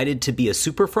who's decided to be a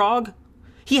super frog.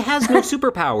 He has no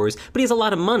superpowers, but he has a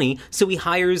lot of money, so he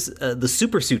hires the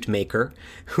supersuit maker,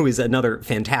 who is another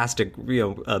fantastic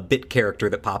bit character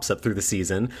that pops up through the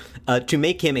season, to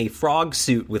make him a frog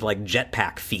suit with like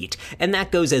jetpack feet. And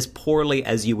that goes as poorly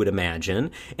as you would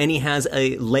imagine. And he has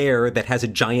a lair that has a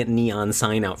giant neon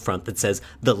sign out front that says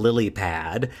the lily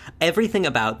pad. Everything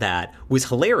about that was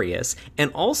hilarious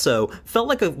and also felt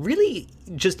like a really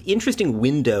just interesting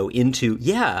window into,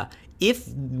 if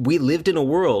we lived in a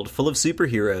world full of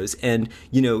superheroes and,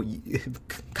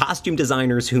 costume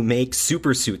designers who make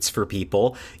super suits for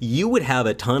people, you would have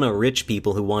a ton of rich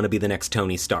people who want to be the next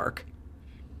Tony Stark.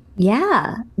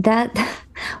 Yeah, that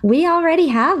we already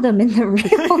have them in the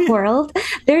real world.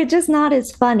 They're just not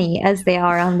as funny as they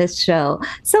are on this show.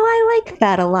 So I like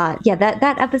that a lot. Yeah,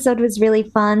 that episode was really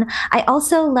fun. I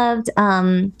also loved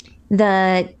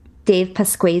the Dave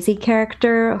Pasquesi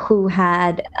character who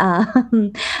had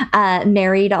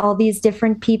married all these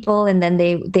different people, and then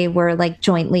they were like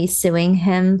jointly suing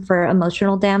him for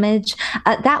emotional damage.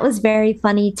 That was very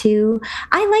funny too.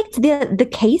 I liked the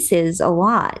cases a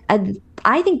lot.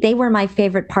 I think they were my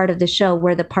favorite part of the show,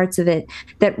 were the parts of it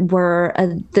that were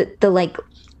the like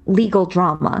legal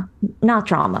drama, not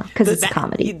drama, because it's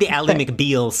comedy. The Ally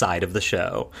McBeal side of the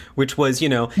show, which was,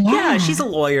 she's a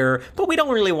lawyer, but we don't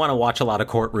really want to watch a lot of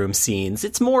courtroom scenes.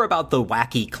 It's more about the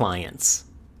wacky clients.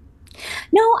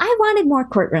 No, I wanted more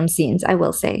courtroom scenes, I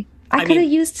will say. I could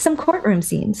have used some courtroom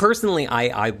scenes. Personally,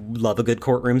 I love a good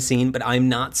courtroom scene, but I'm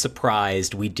not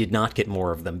surprised we did not get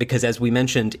more of them. Because as we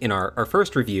mentioned in our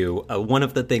first review, one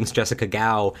of the things Jessica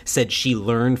Gao said she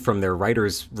learned from their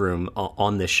writer's room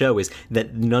on this show is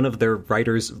that none of their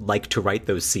writers like to write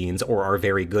those scenes or are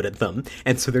very good at them.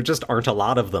 And so there just aren't a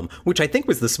lot of them, which I think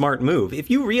was the smart move. If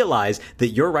you realize that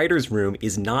your writer's room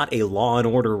is not a Law and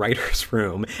Order writer's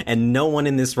room, and no one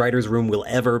in this writer's room will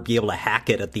ever be able to hack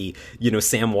it at the,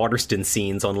 Sam Waterston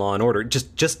scenes on Law and Order,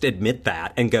 just admit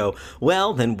that and go,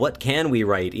 well, then what can we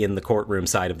write in the courtroom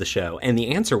side of the show? And the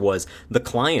answer was the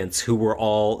clients, who were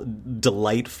all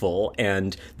delightful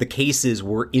and the cases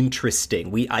were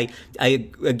interesting. I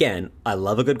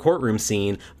love a good courtroom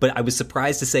scene, but I was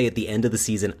surprised to say at the end of the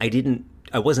season,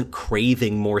 I wasn't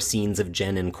craving more scenes of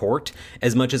Jen in court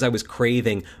as much as I was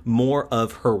craving more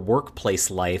of her workplace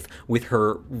life with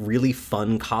her really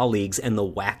fun colleagues and the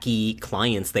wacky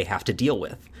clients they have to deal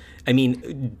with. I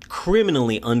mean,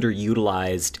 criminally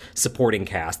underutilized supporting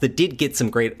cast that did get some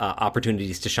great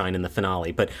opportunities to shine in the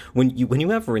finale. But when you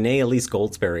have Renee Elise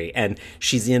Goldsberry and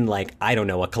she's in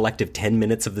a collective 10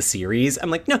 minutes of the series, I'm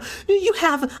like, no, you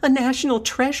have a national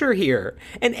treasure here.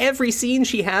 And every scene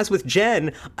she has with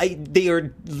Jen, they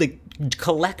are like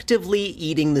collectively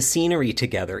eating the scenery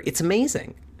together. It's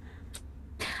amazing.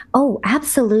 Oh,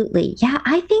 absolutely. Yeah,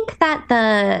 I think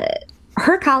that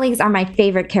her colleagues are my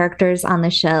favorite characters on the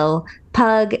show.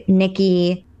 Pug,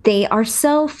 Nikki, they are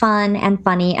so fun and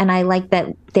funny, and I like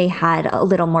that they had a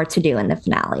little more to do in the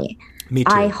finale. Me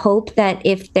too. I hope that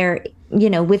if they're,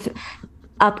 with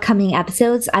upcoming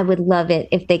episodes, I would love it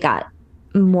if they got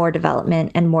more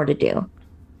development and more to do.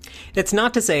 That's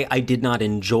not to say I did not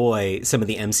enjoy some of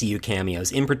the MCU cameos.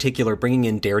 In particular, bringing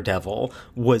in Daredevil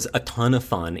was a ton of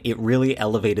fun. It really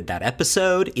elevated that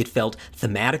episode. It felt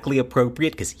thematically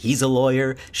appropriate because he's a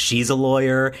lawyer, she's a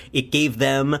lawyer. It gave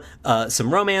them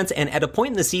some romance. And at a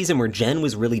point in the season where Jen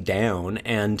was really down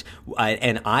and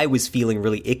I was feeling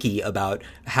really icky about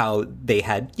how they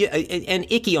had, and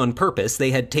icky on purpose,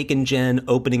 they had taken Jen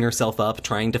opening herself up,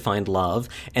 trying to find love.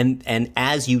 And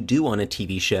as you do on a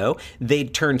TV show,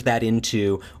 they'd turned that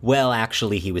into, well,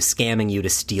 actually, he was scamming you to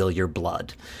steal your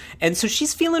blood. And so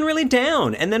she's feeling really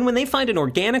down. And then when they find an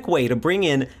organic way to bring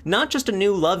in not just a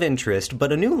new love interest,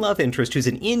 but a new love interest who's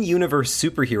an in-universe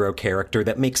superhero character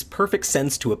that makes perfect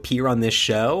sense to appear on this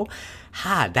show,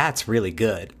 that's really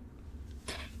good.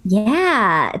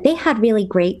 Yeah, they had really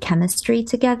great chemistry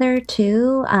together,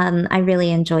 too. I really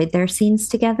enjoyed their scenes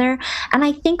together. And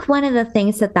I think one of the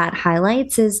things that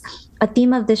highlights is a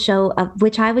theme of the show,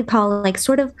 which I would call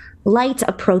sort of light,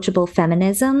 approachable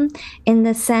feminism, in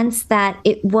the sense that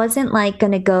it wasn't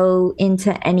going to go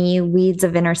into any weeds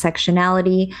of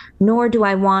intersectionality, nor do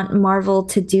I want Marvel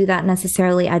to do that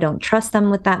necessarily. I don't trust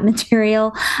them with that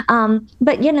material.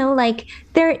 But,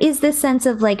 there is this sense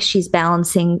of she's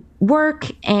balancing work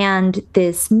and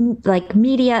this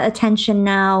media attention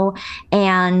now,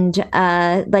 and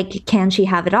can she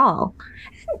have it all?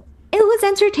 It was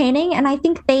entertaining, and I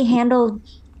think they handled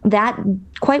that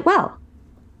quite well.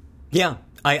 Yeah,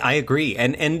 I agree.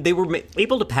 And they were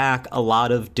able to pack a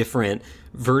lot of different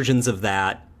versions of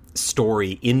that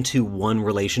story into one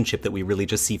relationship that we really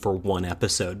just see for one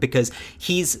episode, because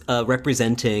he's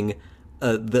representing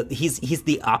he's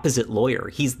the opposite lawyer.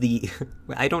 He's the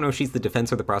I don't know if she's the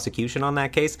defense or the prosecution on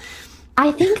that case.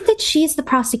 I think that she's the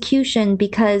prosecution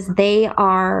because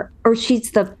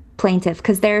she's the plaintiff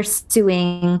because they're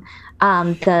suing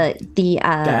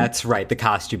That's right, the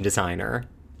costume designer.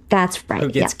 That's right. Who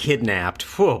gets kidnapped.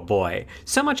 Oh boy.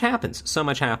 So much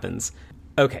happens.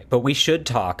 Okay, but we should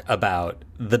talk about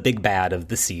the big bad of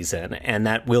the season, and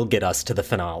that will get us to the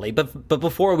finale. But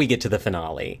before we get to the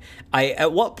finale,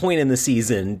 at what point in the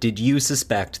season did you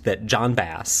suspect that John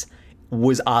Bass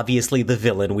was obviously the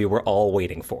villain we were all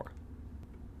waiting for?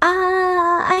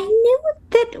 I knew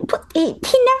that he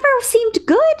never seemed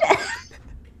good.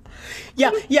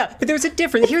 Yeah, but there's a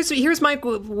difference. Here's my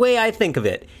way I think of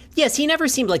it. Yes, he never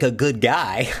seemed like a good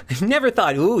guy. I never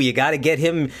thought, ooh, you gotta get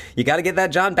that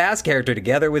John Bass character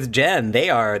together with Jen. They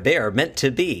are meant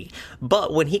to be.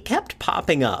 But when he kept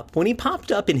popping up, when he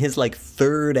popped up in his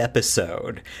third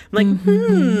episode, I'm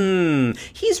like,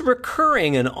 he's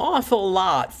recurring an awful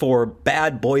lot for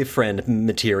bad boyfriend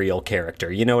material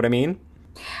character. You know what I mean?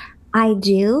 I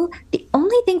do. The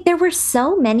only thing, there were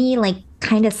so many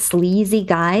kind of sleazy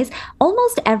guys.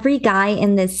 Almost every guy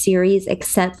in this series,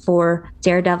 except for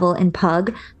Daredevil and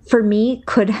Pug, for me,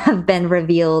 could have been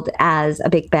revealed as a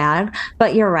big bad.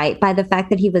 But you're right. By the fact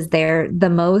that he was there the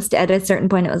most, at a certain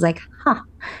point, it was like,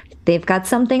 they've got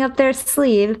something up their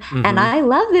sleeve. Mm-hmm. And I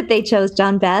love that they chose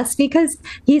John Bass because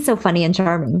he's so funny and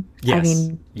charming. Yes. I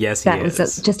mean, yes, that was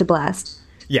just a blast.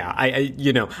 Yeah, I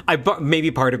maybe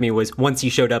part of me was, once he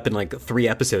showed up in 3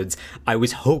 episodes, I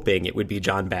was hoping it would be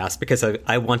John Bass because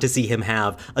I want to see him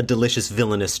have a delicious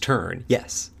villainous turn.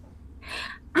 Yes.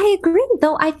 I agree,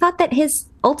 though. I thought that his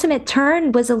ultimate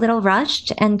turn was a little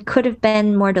rushed and could have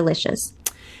been more delicious.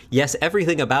 Yes,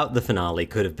 everything about the finale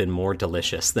could have been more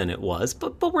delicious than it was,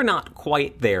 but we're not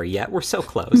quite there yet. We're so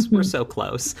close. We're so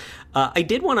close. I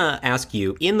did want to ask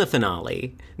you, in the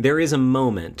finale, there is a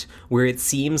moment where it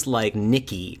seems like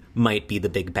Nikki might be the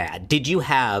big bad. Did you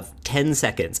have 10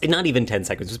 seconds, not even 10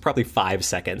 seconds, it was probably 5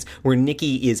 seconds, where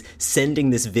Nikki is sending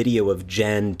this video of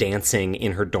Jen dancing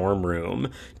in her dorm room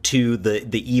to the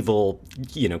evil,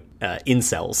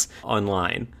 incels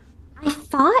online? I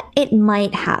thought it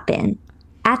might happen.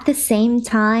 At the same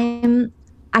time,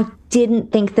 I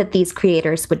didn't think that these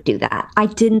creators would do that. I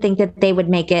didn't think that they would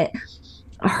make it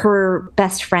her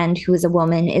best friend, who is a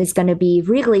woman, is going to be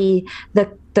really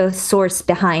the source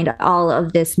behind all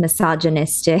of this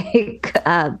misogynistic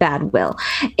bad will.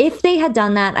 If they had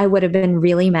done that, I would have been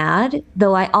really mad,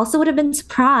 though I also would have been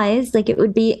surprised. It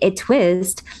would be a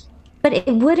twist. But it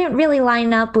wouldn't really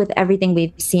line up with everything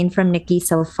we've seen from Nikki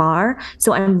so far.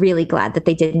 So I'm really glad that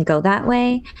they didn't go that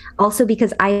way. Also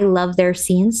because I love their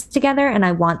scenes together and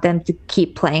I want them to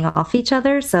keep playing off each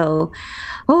other. So,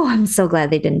 I'm so glad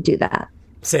they didn't do that.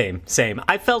 Same.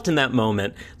 I felt in that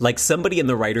moment like somebody in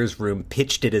the writer's room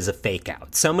pitched it as a fake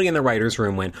out. Somebody in the writer's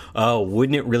room went, oh,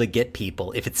 wouldn't it really get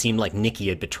people if it seemed like Nikki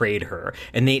had betrayed her?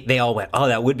 And they all went, oh,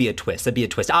 that would be a twist. That'd be a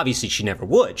twist. Obviously, she never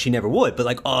would.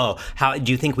 But how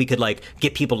do you think we could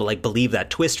get people to believe that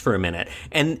twist for a minute?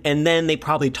 And then they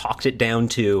probably talked it down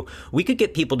to, we could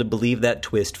get people to believe that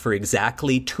twist for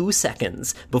exactly 2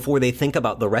 seconds before they think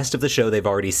about the rest of the show they've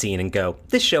already seen and go,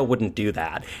 this show wouldn't do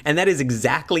that. And that is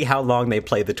exactly how long they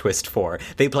play the twist for.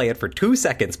 They play it for 2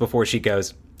 seconds before she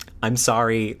goes, I'm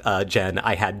sorry, Jen,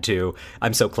 I had to.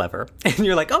 I'm so clever. And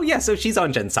you're like, oh, yeah, so she's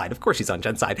on Jen's side. Of course she's on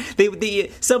Jen's side.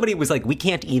 Somebody was like, we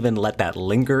can't even let that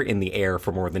linger in the air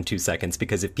for more than 2 seconds,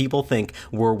 because if people think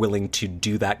we're willing to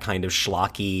do that kind of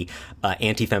schlocky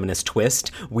anti-feminist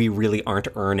twist, we really aren't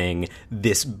earning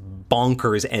this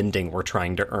bonkers ending we're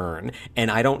trying to earn.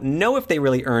 And I don't know if they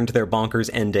really earned their bonkers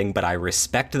ending, but I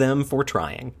respect them for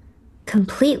trying.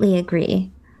 Completely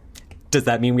agree. Does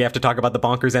that mean we have to talk about the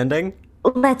bonkers ending?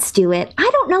 Let's do it. I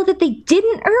don't know that they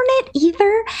didn't earn it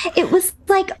either. It was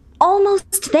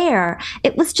almost there.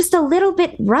 It was just a little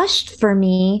bit rushed for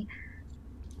me.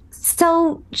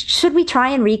 So should we try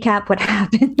and recap what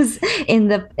happens in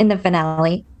the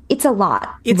finale? It's a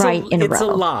lot, in a row. It's a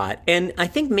lot. And I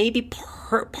think maybe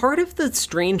part of the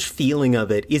strange feeling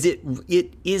of it is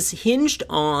it is hinged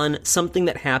on something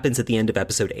that happens at the end of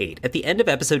episode 8. At the end of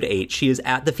episode 8, she is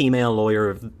at the Female Lawyer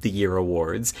of the Year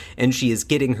Awards, and she is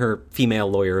getting her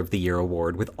Female Lawyer of the Year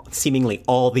award with seemingly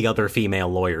all the other female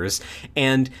lawyers.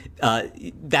 And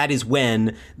that is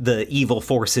when the evil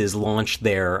forces launch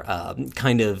their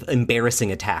kind of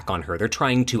embarrassing attack on her. They're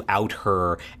trying to out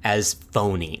her as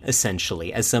phony,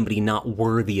 essentially, as somebody not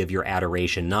worthy of your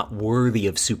adoration, not worthy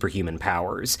of superhuman powers.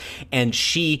 And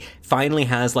she finally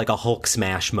has a Hulk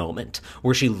smash moment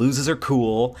where she loses her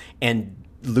cool and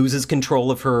loses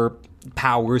control of her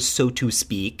powers, so to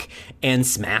speak, and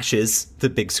smashes the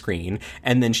big screen.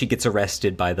 And then she gets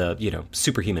arrested by the,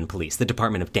 superhuman police, the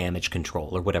Department of Damage Control,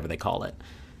 or whatever they call it.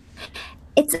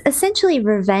 It's essentially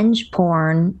revenge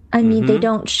porn. I mean, they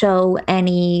don't show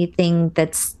anything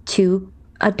that's too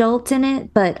adult in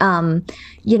it, but,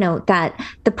 that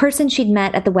the person she'd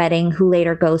met at the wedding who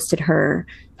later ghosted her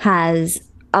has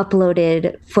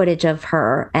uploaded footage of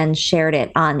her and shared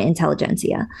it on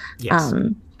Intelligentsia. Yes.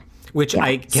 Which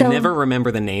I can never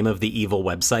remember the name of the evil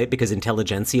website, because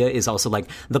Intelligentsia is also like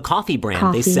the coffee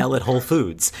brand they sell at Whole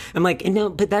Foods. I'm like, no,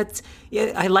 but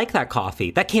I like that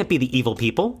coffee. That can't be the evil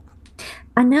people.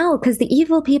 I know, because the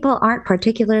evil people aren't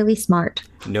particularly smart.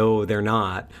 No, they're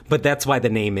not. But that's why the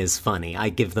name is funny. I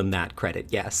give them that credit,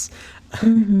 yes.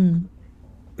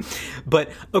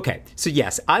 But, okay, so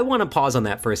yes, I want to pause on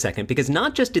that for a second, because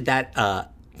not just did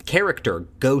that character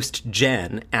ghost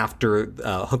Jen after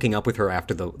hooking up with her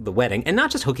after the wedding, and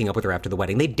not just hooking up with her after the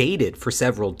wedding, they dated for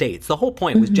several dates. The whole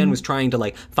point was Jen was trying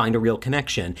to find a real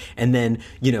connection, and then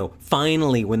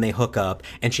finally when they hook up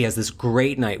and she has this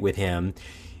great night with him,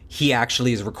 he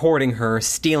actually is recording her,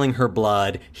 stealing her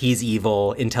blood. He's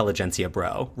evil, Intelligentsia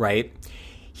bro, right?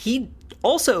 He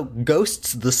also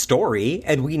ghosts the story,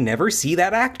 and we never see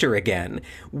that actor again,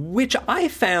 which I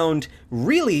found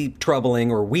really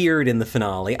troubling or weird in the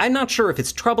finale. I'm not sure if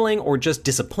it's troubling or just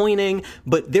disappointing,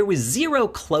 but there was zero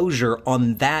closure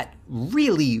on that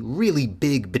really, really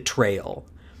big betrayal.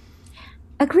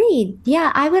 Agreed.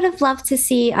 Yeah, I would have loved to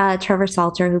see Trevor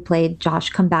Salter, who played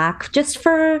Josh, come back just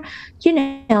for,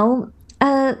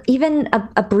 even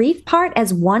a brief part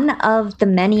as one of the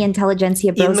many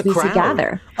Intelligentsia bros we see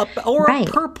gather. Or a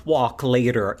perp walk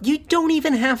later. You don't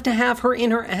even have to have her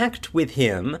interact with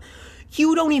him.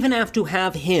 You don't even have to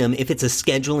have him if it's a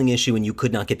scheduling issue and you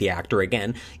could not get the actor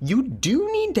again. You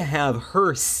do need to have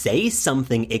her say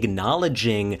something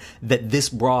acknowledging that this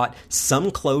brought some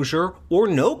closure or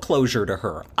no closure to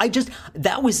her.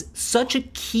 That was such a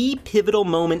key pivotal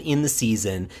moment in the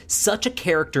season, such a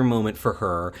character moment for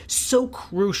her, so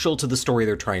crucial to the story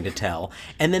they're trying to tell,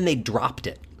 and then they dropped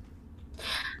it.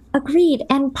 Agreed.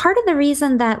 And part of the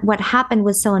reason that what happened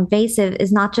was so invasive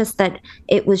is not just that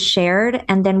it was shared,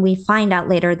 and then we find out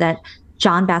later that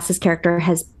John Bass's character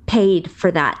has paid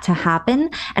for that to happen.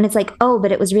 And it's like, oh,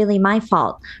 but it was really my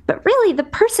fault. But really, the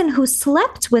person who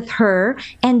slept with her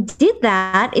and did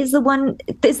that is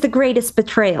the greatest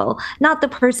betrayal, not the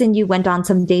person you went on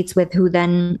some dates with who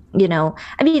then,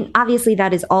 obviously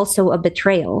that is also a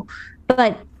betrayal.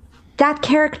 But that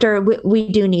character, we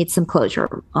do need some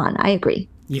closure on. I agree.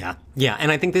 Yeah.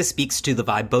 And I think this speaks to the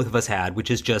vibe both of us had,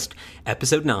 which is just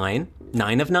episode 9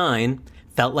 of 9,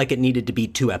 felt like it needed to be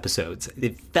 2 episodes.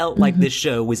 It felt like this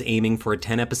show was aiming for a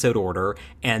 10-episode order,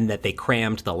 and that they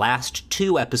crammed the last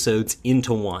 2 episodes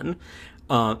into one.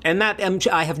 And that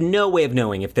I have no way of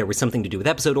knowing if there was something to do with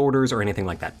episode orders or anything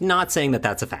like that. Not saying that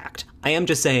that's a fact. I am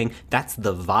just saying that's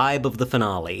the vibe of the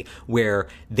finale, where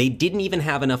they didn't even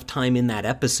have enough time in that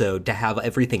episode to have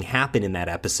everything happen in that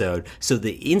episode. So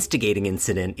the instigating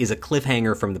incident is a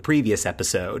cliffhanger from the previous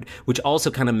episode, which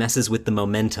also kind of messes with the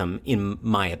momentum, in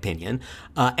my opinion.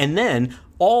 And then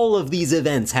all of these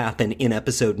events happen in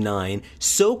episode 9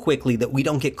 so quickly that we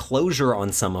don't get closure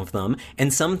on some of them,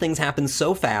 and some things happen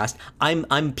so fast,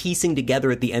 I'm piecing together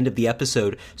at the end of the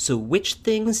episode, so which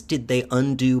things did they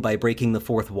undo by breaking the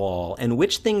fourth wall, and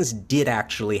which things did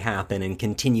actually happen and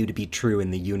continue to be true in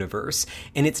the universe?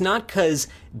 And it's not because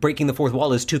breaking the fourth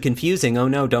wall is too confusing, oh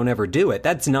no, don't ever do it.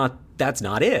 That's not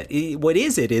it. What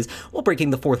is it is, well,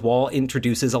 breaking the fourth wall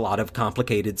introduces a lot of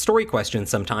complicated story questions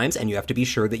sometimes, and you have to be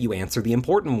sure that you answer the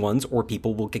important ones or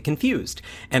people will get confused.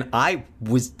 And I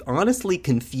was honestly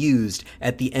confused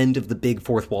at the end of the big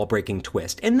fourth wall breaking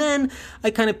twist. And then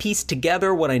I kind of pieced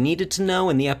together what I needed to know,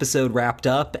 and the episode wrapped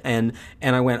up, and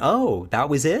I went, oh, that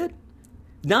was it?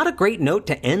 Not a great note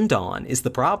to end on is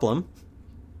the problem.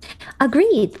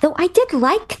 Agreed. Though I did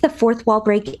like the fourth wall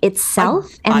break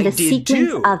itself and the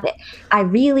sequence of it. I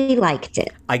really liked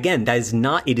it. Again,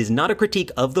 it is not a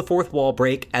critique of the fourth wall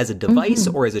break as a device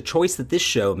or as a choice that this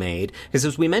show made. Because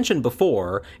as we mentioned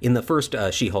before in the first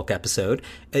She-Hulk episode,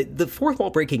 the fourth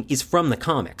wall breaking is from the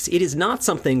comics. It is not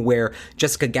something where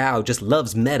Jessica Gao just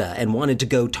loves meta and wanted to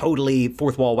go totally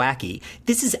fourth wall wacky.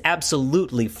 This is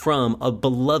absolutely from a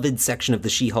beloved section of the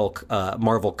She-Hulk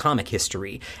Marvel comic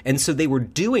history. And so they were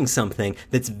doing doing something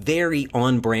that's very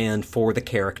on brand for the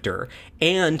character.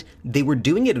 And they were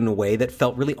doing it in a way that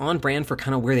felt really on brand for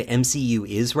kind of where the MCU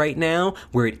is right now,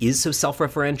 where it is so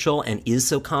self-referential and is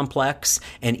so complex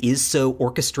and is so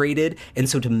orchestrated. And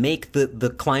so to make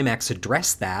the climax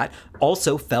address that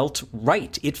also felt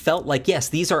right. It felt like, yes,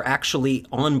 these are actually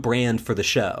on brand for the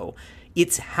show.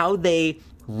 It's how they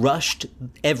rushed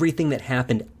everything that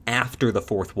happened after the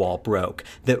fourth wall broke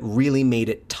that really made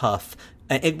it tough.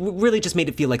 It really just made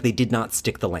it feel like they did not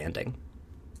stick the landing.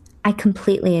 I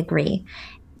completely agree.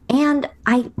 And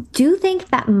I do think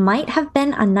that might have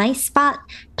been a nice spot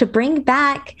to bring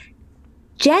back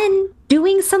Jen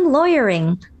doing some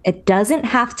lawyering. It doesn't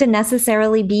have to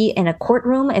necessarily be in a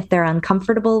courtroom if they're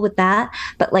uncomfortable with that.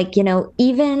 But like, you know,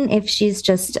 even if she's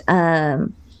just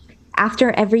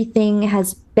after everything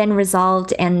has been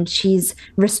resolved and she's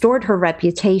restored her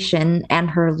reputation and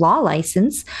her law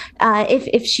license,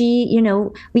 if she, you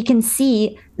know, we can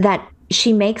see that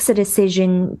she makes a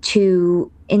decision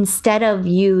to, instead of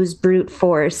use brute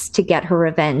force to get her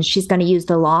revenge, she's going to use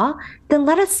the law, then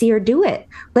let us see her do it.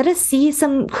 Let us see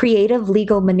some creative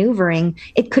legal maneuvering.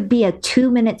 It could be a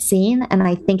 2-minute scene, and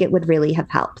I think it would really have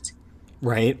helped.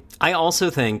 Right. I also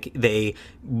think they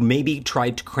maybe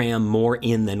tried to cram more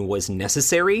in than was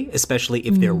necessary, especially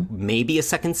if there may be a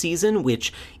second season,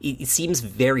 which it seems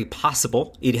very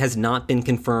possible. It has not been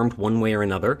confirmed one way or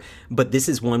another, but this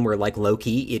is one where, like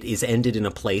Loki, it is ended in a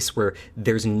place where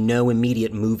there's no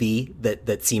immediate movie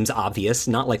that seems obvious,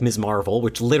 not like Ms. Marvel,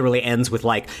 which literally ends with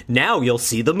like, now you'll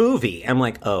see the movie. I'm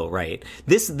like, oh, right.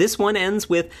 This one ends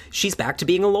with she's back to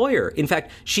being a lawyer. In fact,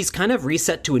 she's kind of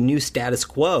reset to a new status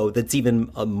quo that's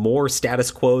even more status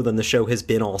quo than the show has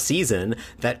been all season.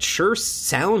 That sure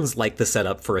sounds like the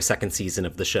setup for a second season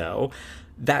of the show.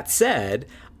 That said,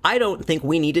 I don't think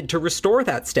we needed to restore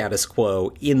that status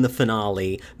quo in the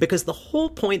finale, because the whole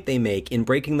point they make in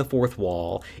breaking the fourth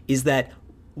wall is that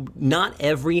not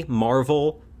every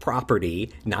Marvel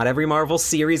property, not every Marvel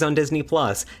series on Disney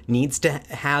Plus needs to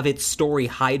have its story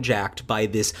hijacked by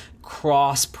this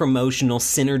cross-promotional,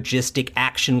 synergistic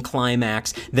action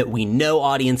climax that we know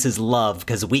audiences love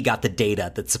because we got the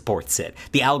data that supports it.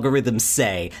 The algorithms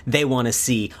say they want to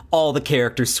see all the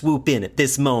characters swoop in at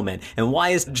this moment. And why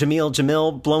is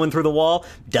Jamil blowing through the wall?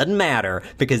 Doesn't matter,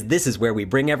 because this is where we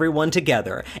bring everyone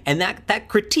together. And that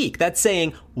critique, that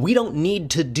saying, we don't need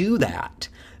to do that,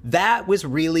 that was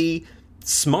really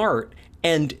smart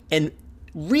and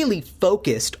really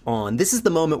focused on, this is the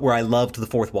moment where I loved the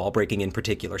fourth wall breaking in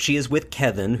particular. She is with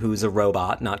Kevin, who's a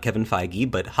robot, not Kevin Feige,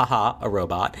 but haha, a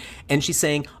robot. And she's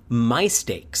saying, my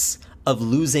stakes of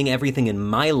losing everything in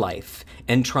my life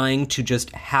and trying to just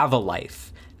have a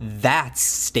life, that's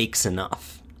stakes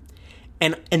enough.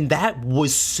 And that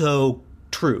was so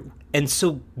true and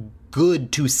so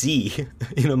good to see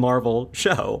in a Marvel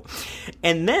show.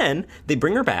 And then they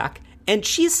bring her back, and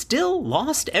she's still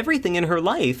lost everything in her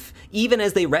life, even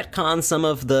as they retcon some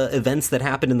of the events that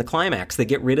happened in the climax. They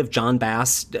get rid of John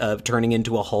Bass turning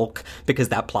into a Hulk because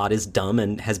that plot is dumb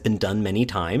and has been done many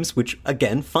times, which,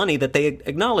 again, funny that they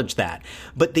acknowledge that.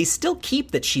 But they still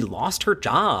keep that she lost her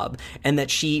job and that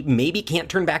she maybe can't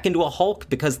turn back into a Hulk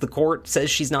because the court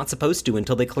says she's not supposed to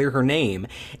until they clear her name.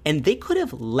 And they could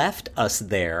have left us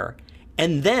there.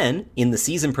 And then, in the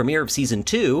season premiere of season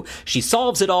 2, she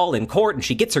solves it all in court and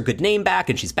she gets her good name back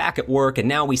and she's back at work, and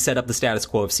now we set up the status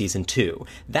quo of season 2.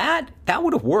 That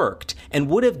would have worked and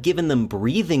would have given them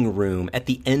breathing room at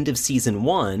the end of season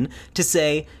 1 to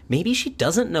say, maybe she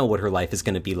doesn't know what her life is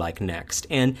going to be like next,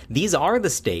 and these are the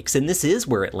stakes, and this is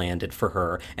where it landed for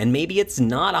her, and maybe it's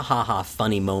not a haha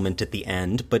funny moment at the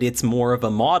end, but it's more of a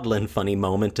maudlin funny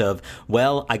moment of,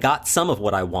 well, I got some of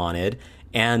what I wanted,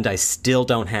 and I still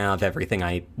don't have everything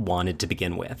I wanted to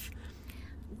begin with.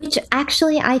 Which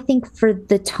actually, I think for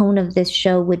the tone of this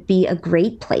show would be a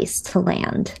great place to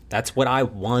land. That's what I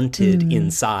wanted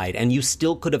inside. And you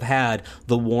still could have had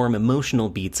the warm emotional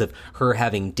beats of her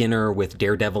having dinner with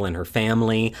Daredevil and her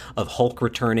family, of Hulk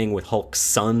returning with Hulk's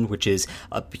son, which is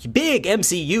a big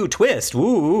MCU twist.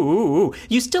 Woo!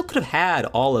 You still could have had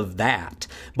all of that.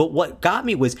 But what got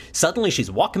me was suddenly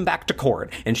she's walking back to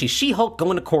court and she's She-Hulk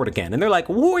going to court again. And they're like,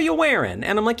 what are you wearing?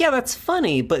 And I'm like, yeah, that's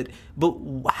funny, but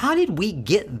how did we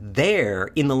get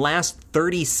there in the last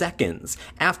 30 seconds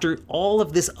after all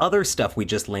of this other stuff we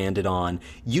just landed on?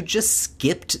 You just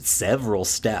skipped several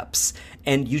steps,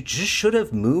 and you just should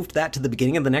have moved that to the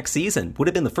beginning of the next season. Would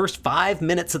have been the first 5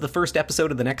 minutes of the first episode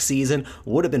of the next season,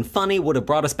 would have been funny, would have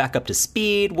brought us back up to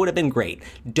speed, would have been great.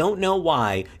 Don't know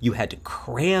why you had to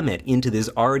cram it into this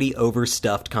already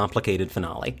overstuffed, complicated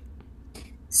finale.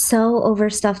 So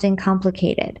overstuffed and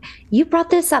complicated. You brought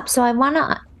this up, so I want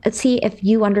to see if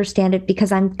you understand it,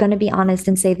 because I'm going to be honest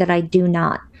and say that I do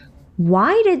not.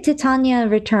 Why did Titania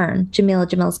return, Jamila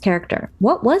Jamil's character?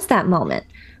 What was that moment?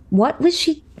 What was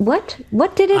she? What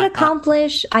did it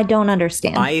accomplish? I don't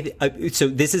understand. So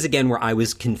this is again where I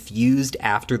was confused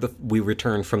after we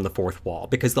returned from the fourth wall,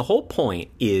 because the whole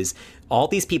point is all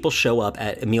these people show up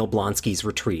at Emil Blonsky's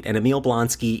retreat, and Emil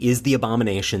Blonsky is the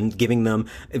abomination, giving them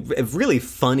a really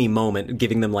funny moment,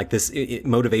 giving them like this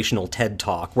motivational TED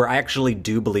talk, where I actually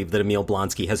do believe that Emil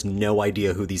Blonsky has no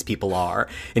idea who these people are,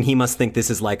 and he must think this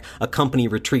is like a company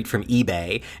retreat from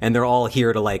eBay, and they're all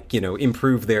here to like,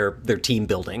 improve their team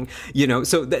building,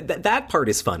 so that part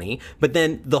is funny, but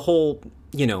then the whole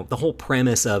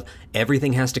premise of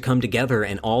everything has to come together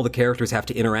and all the characters have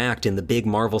to interact in the big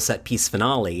Marvel set piece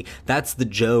finale, that's the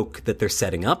joke that they're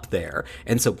setting up there.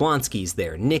 And so Blonsky's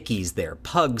there, Nikki's there,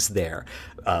 Pug's there.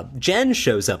 Jen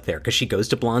shows up there because she goes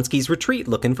to Blonsky's retreat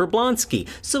looking for Blonsky.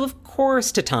 So of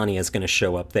course Titania's going to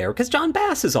show up there because John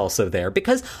Bass is also there,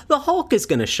 because the Hulk is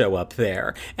going to show up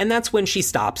there. And that's when she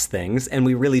stops things, and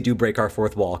we really do break our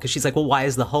fourth wall, because she's like, well, why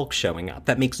is the Hulk showing up?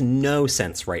 That makes no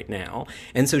sense right now.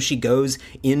 And so she goes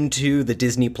into the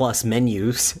Disney Plus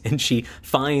menus and she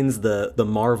finds the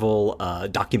Marvel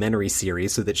documentary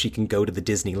series so that she can go to the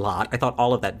Disney lot. I thought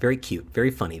all of that very cute, very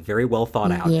funny, very well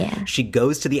thought out. Yeah. She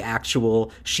goes to the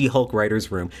actual She-Hulk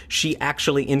writer's room. She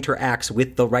actually interacts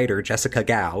with the writer, Jessica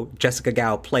Gao. Jessica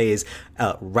Gao plays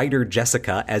writer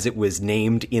Jessica, as it was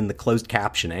named in the closed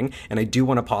captioning. And I do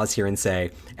want to pause here and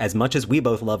say, as much as we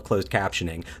both love closed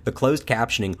captioning, the closed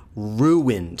captioning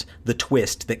ruined the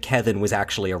twist that Kevin was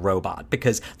actually a robot,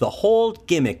 because the whole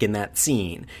gimmick in that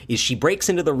scene is she breaks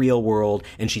into the real world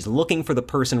and she's looking for the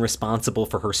person responsible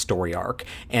for her story arc.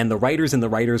 And the writers in the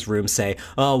writer's room say,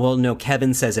 oh, well, no,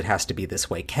 Kevin says it has to be this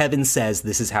way. Kevin says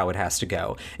this is how it has to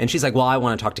go. And she's like, well, I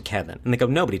want to talk to Kevin. And they go,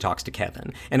 nobody talks to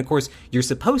Kevin. And of course, you're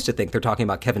supposed to think they're talking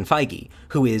about Kevin Feige,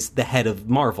 who is the head of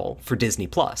Marvel for Disney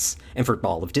Plus and for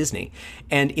all of Disney.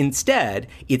 And instead,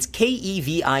 it's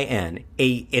Kevin,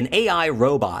 an AI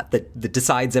robot that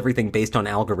decides everything based on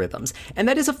algorithms. And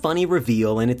that is a funny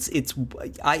reveal, and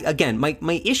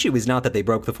my issue is not that they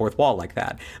broke the fourth wall like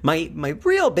that. My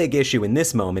real big issue in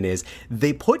this moment is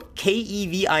they put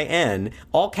Kevin,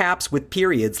 all caps with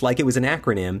periods like it was an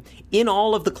acronym, in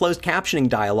all of the closed captioning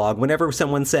dialogue whenever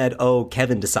someone said, oh,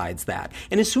 Kevin decides that.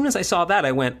 And as soon as I saw that,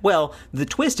 I went, well, the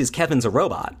twist is Kevin's a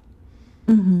robot.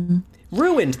 Mm-hmm.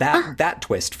 Ruined that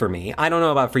twist for me. I don't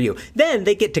know about for you. Then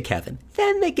they get to Kevin.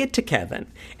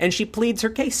 And she pleads her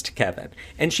case to Kevin.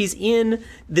 And she's in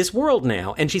this world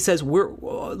now. And she says,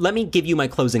 let me give you my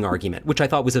closing argument, which I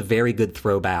thought was a very good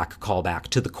callback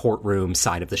to the courtroom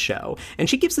side of the show. And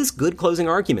she gives this good closing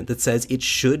argument that says it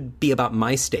should be about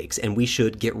my stakes and we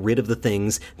should get rid of the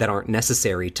things that aren't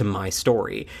necessary to my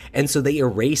story. And so they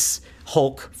erase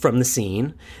Hulk from the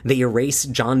scene. They erase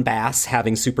John Bass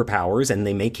having superpowers and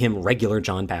they make him regular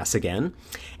John Bass again.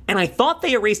 And I thought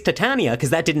they erased Titania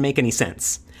because that didn't make any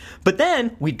sense. But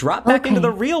then we drop back into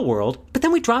the real world.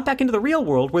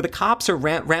 Where the cops are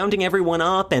rounding everyone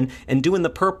up and doing the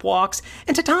perp walks.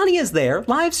 And Titania's there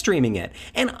live streaming it.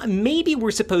 And maybe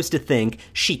we're supposed to think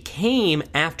she came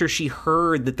after she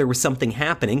heard that there was something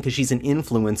happening because she's an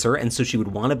influencer. And so she would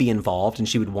want to be involved and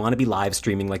she would want to be live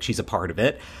streaming like she's a part of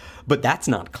it. But that's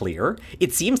not clear.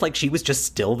 It seems like she was just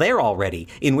still there already,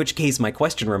 in which case my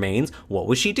question remains, what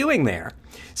was she doing there?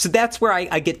 So that's where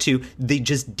I get to, they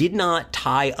just did not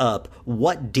tie up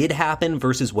what did happen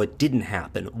versus what didn't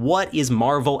happen. What is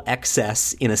Marvel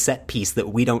excess in a set piece that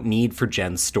we don't need for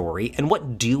Jen's story, and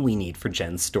what do we need for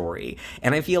Jen's story?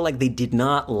 And I feel like they did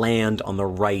not land on the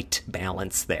right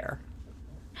balance there.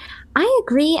 I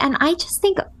agree, and I just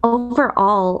think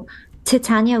overall,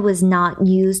 Titania was not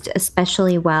used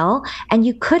especially well, and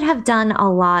you could have done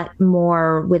a lot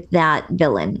more with that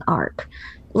villain arc.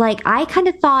 Like, I kind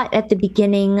of thought at the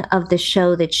beginning of the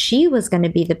show that she was going to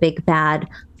be the big bad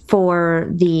for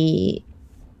the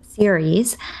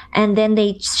series, and then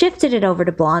they shifted it over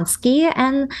to Blonsky,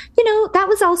 and, that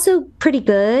was also pretty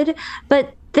good,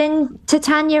 but then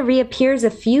Titania reappears a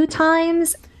few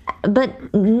times, but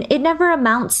it never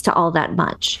amounts to all that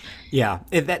much. Yeah,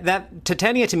 that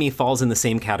Titania to me falls in the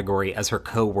same category as her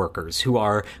co-workers, who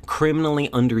are criminally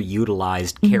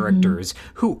underutilized characters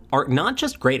who are not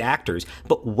just great actors,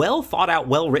 but well thought out,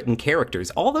 well-written characters.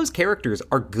 All those characters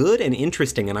are good and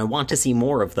interesting, and I want to see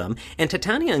more of them. And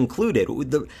Titania included.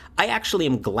 I actually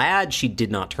am glad she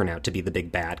did not turn out to be the big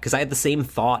bad, because I had the same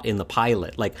thought in the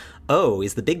pilot. Like, oh,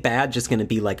 is the big bad just going to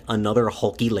be like another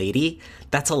hulky lady?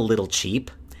 That's a little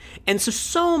cheap. And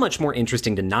so much more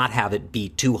interesting to not have it be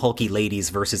two hulky ladies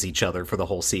versus each other for the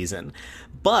whole season.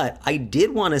 But I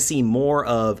did want to see more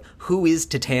of who is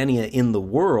Titania in the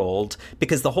world,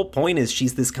 because the whole point is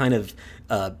she's this kind of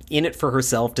in it for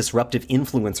herself, disruptive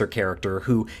influencer character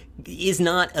who is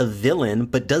not a villain,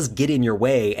 but does get in your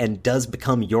way and does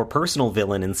become your personal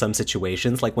villain in some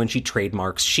situations, like when she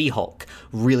trademarks She-Hulk.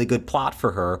 Really good plot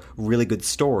for her, really good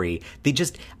story. They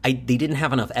didn't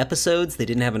have enough episodes, they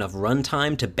didn't have enough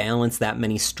runtime to balance that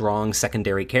many strong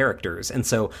secondary characters. And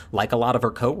so, like a lot of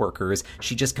her coworkers,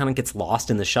 she just kind of gets lost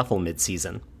in the shuffle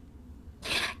mid-season.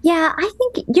 Yeah, I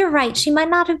think you're right. She might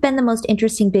not have been the most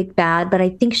interesting big bad, but I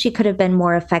think she could have been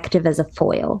more effective as a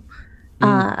foil.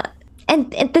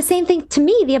 And the same thing, to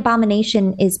me, the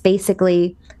Abomination is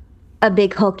basically a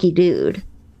big hulky dude.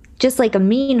 Just like a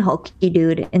mean hulky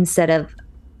dude instead of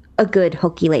a good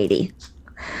hulky lady.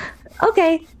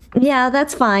 Okay, yeah,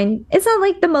 that's fine. It's not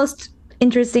like the most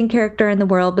interesting character in the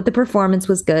world, but the performance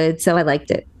was good, so I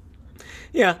liked it.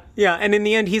 Yeah, and in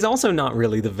the end, he's also not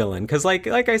really the villain, because like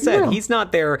I said, he's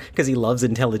not there because he loves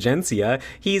intelligentsia.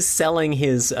 He's selling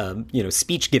his,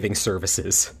 speech-giving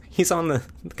services. He's on the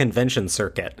convention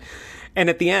circuit. And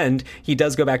at the end, he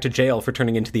does go back to jail for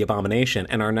turning into the Abomination,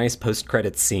 and our nice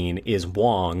post-credits scene is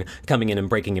Wong coming in and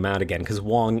breaking him out again, because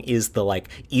Wong is the,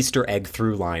 Easter egg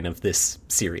through line of this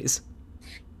series.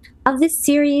 Of this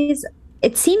series...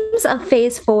 It seems a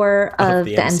phase 4 of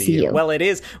the MCU. Well, it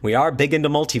is. We are big into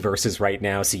multiverses right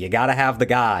now, so you gotta have the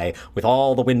guy with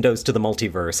all the windows to the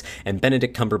multiverse, and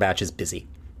Benedict Cumberbatch is busy.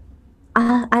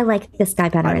 I like this guy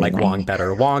better. I like Wong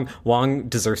better. Wong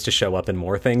deserves to show up in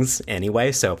more things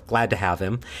anyway, so glad to have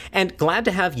him. And glad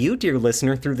to have you, dear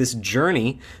listener, through this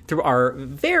journey, through our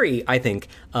very, I think,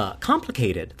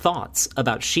 complicated thoughts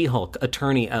about She-Hulk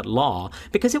Attorney at Law,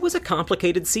 because it was a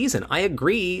complicated season. I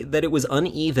agree that it was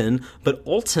uneven, but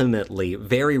ultimately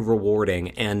very rewarding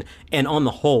and on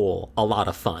the whole, a lot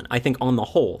of fun. I think on the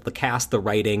whole, the cast, the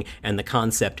writing, and the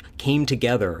concept came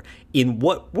together in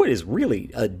what is really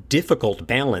a difficult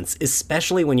balance,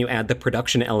 especially when you add the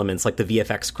production elements like the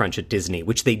VFX crunch at Disney,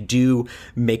 which they do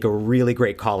make a really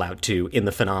great call out to in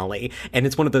the finale. And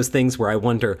it's one of those things where I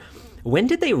wonder, when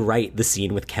did they write the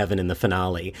scene with Kevin in the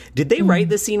finale? Did they write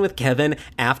the scene with Kevin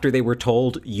after they were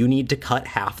told, you need to cut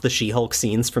half the She-Hulk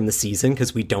scenes from the season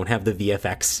because we don't have the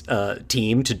VFX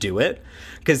team to do it?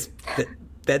 Because...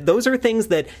 those are things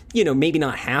that, maybe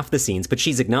not half the scenes, but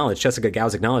Jessica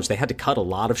Gau's acknowledged they had to cut a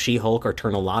lot of She-Hulk or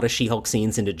turn a lot of She-Hulk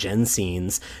scenes into Jen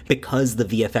scenes because the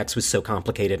VFX was so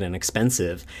complicated and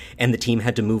expensive, and the team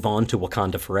had to move on to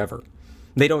Wakanda Forever.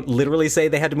 They don't literally say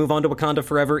they had to move on to Wakanda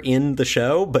Forever in the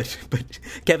show, but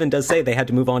Kevin does say they had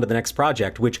to move on to the next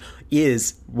project, which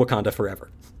is Wakanda Forever.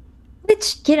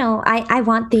 Which, I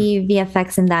want the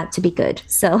VFX in that to be good,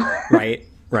 so...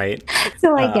 Right.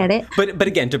 So I get it. But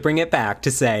again, to bring it back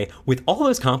to say, with all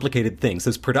those complicated things,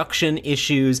 those production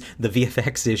issues, the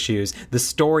VFX issues, the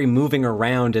story moving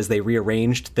around as they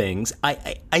rearranged things,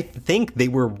 I think they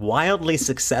were wildly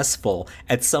successful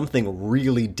at something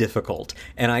really difficult.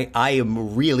 And I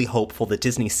am really hopeful that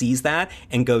Disney sees that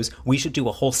and goes, we should do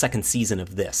a whole second season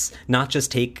of this. Not just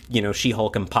take,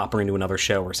 She-Hulk and pop her into another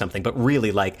show or something, but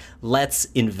really, let's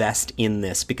invest in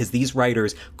this, because these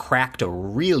writers cracked a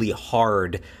really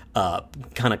hard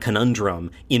kind of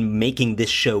conundrum in making this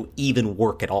show even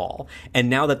work at all. And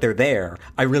now that they're there,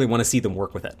 I really want to see them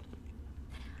work with it.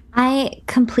 I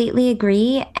completely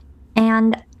agree.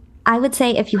 And I would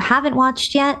say if you haven't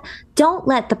watched yet, don't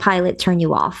let the pilot turn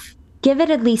you off. Give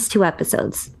it at least 2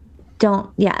 episodes.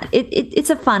 It's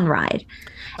a fun ride.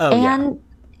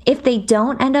 If they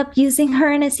don't end up using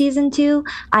her in a season 2,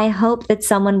 I hope that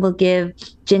someone will give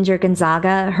Ginger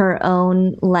Gonzaga her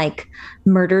own,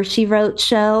 Murder, She Wrote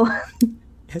show.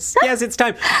 Yes, it's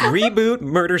time. Reboot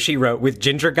Murder, She Wrote with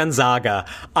Ginger Gonzaga.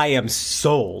 I am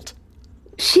sold.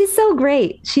 She's so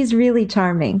great. She's really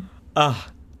charming.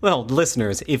 Well,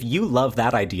 listeners, if you love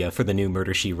that idea for the new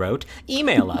Murder, She Wrote,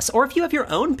 email us. Or if you have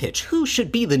your own pitch, who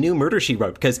should be the new Murder, She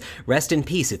Wrote? Because rest in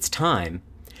peace, it's time.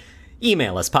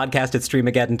 Email us,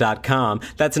 podcast@streamageddon.com.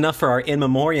 That's enough for our In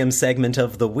Memoriam segment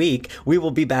of the week. We will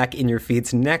be back in your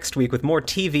feeds next week with more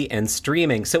TV and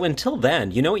streaming. So until then,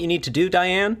 you know what you need to do,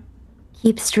 Diane?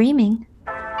 Keep streaming.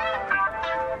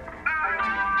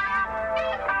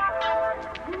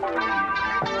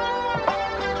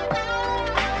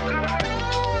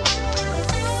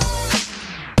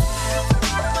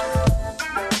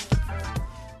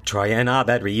 Troy and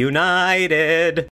Abed reunited.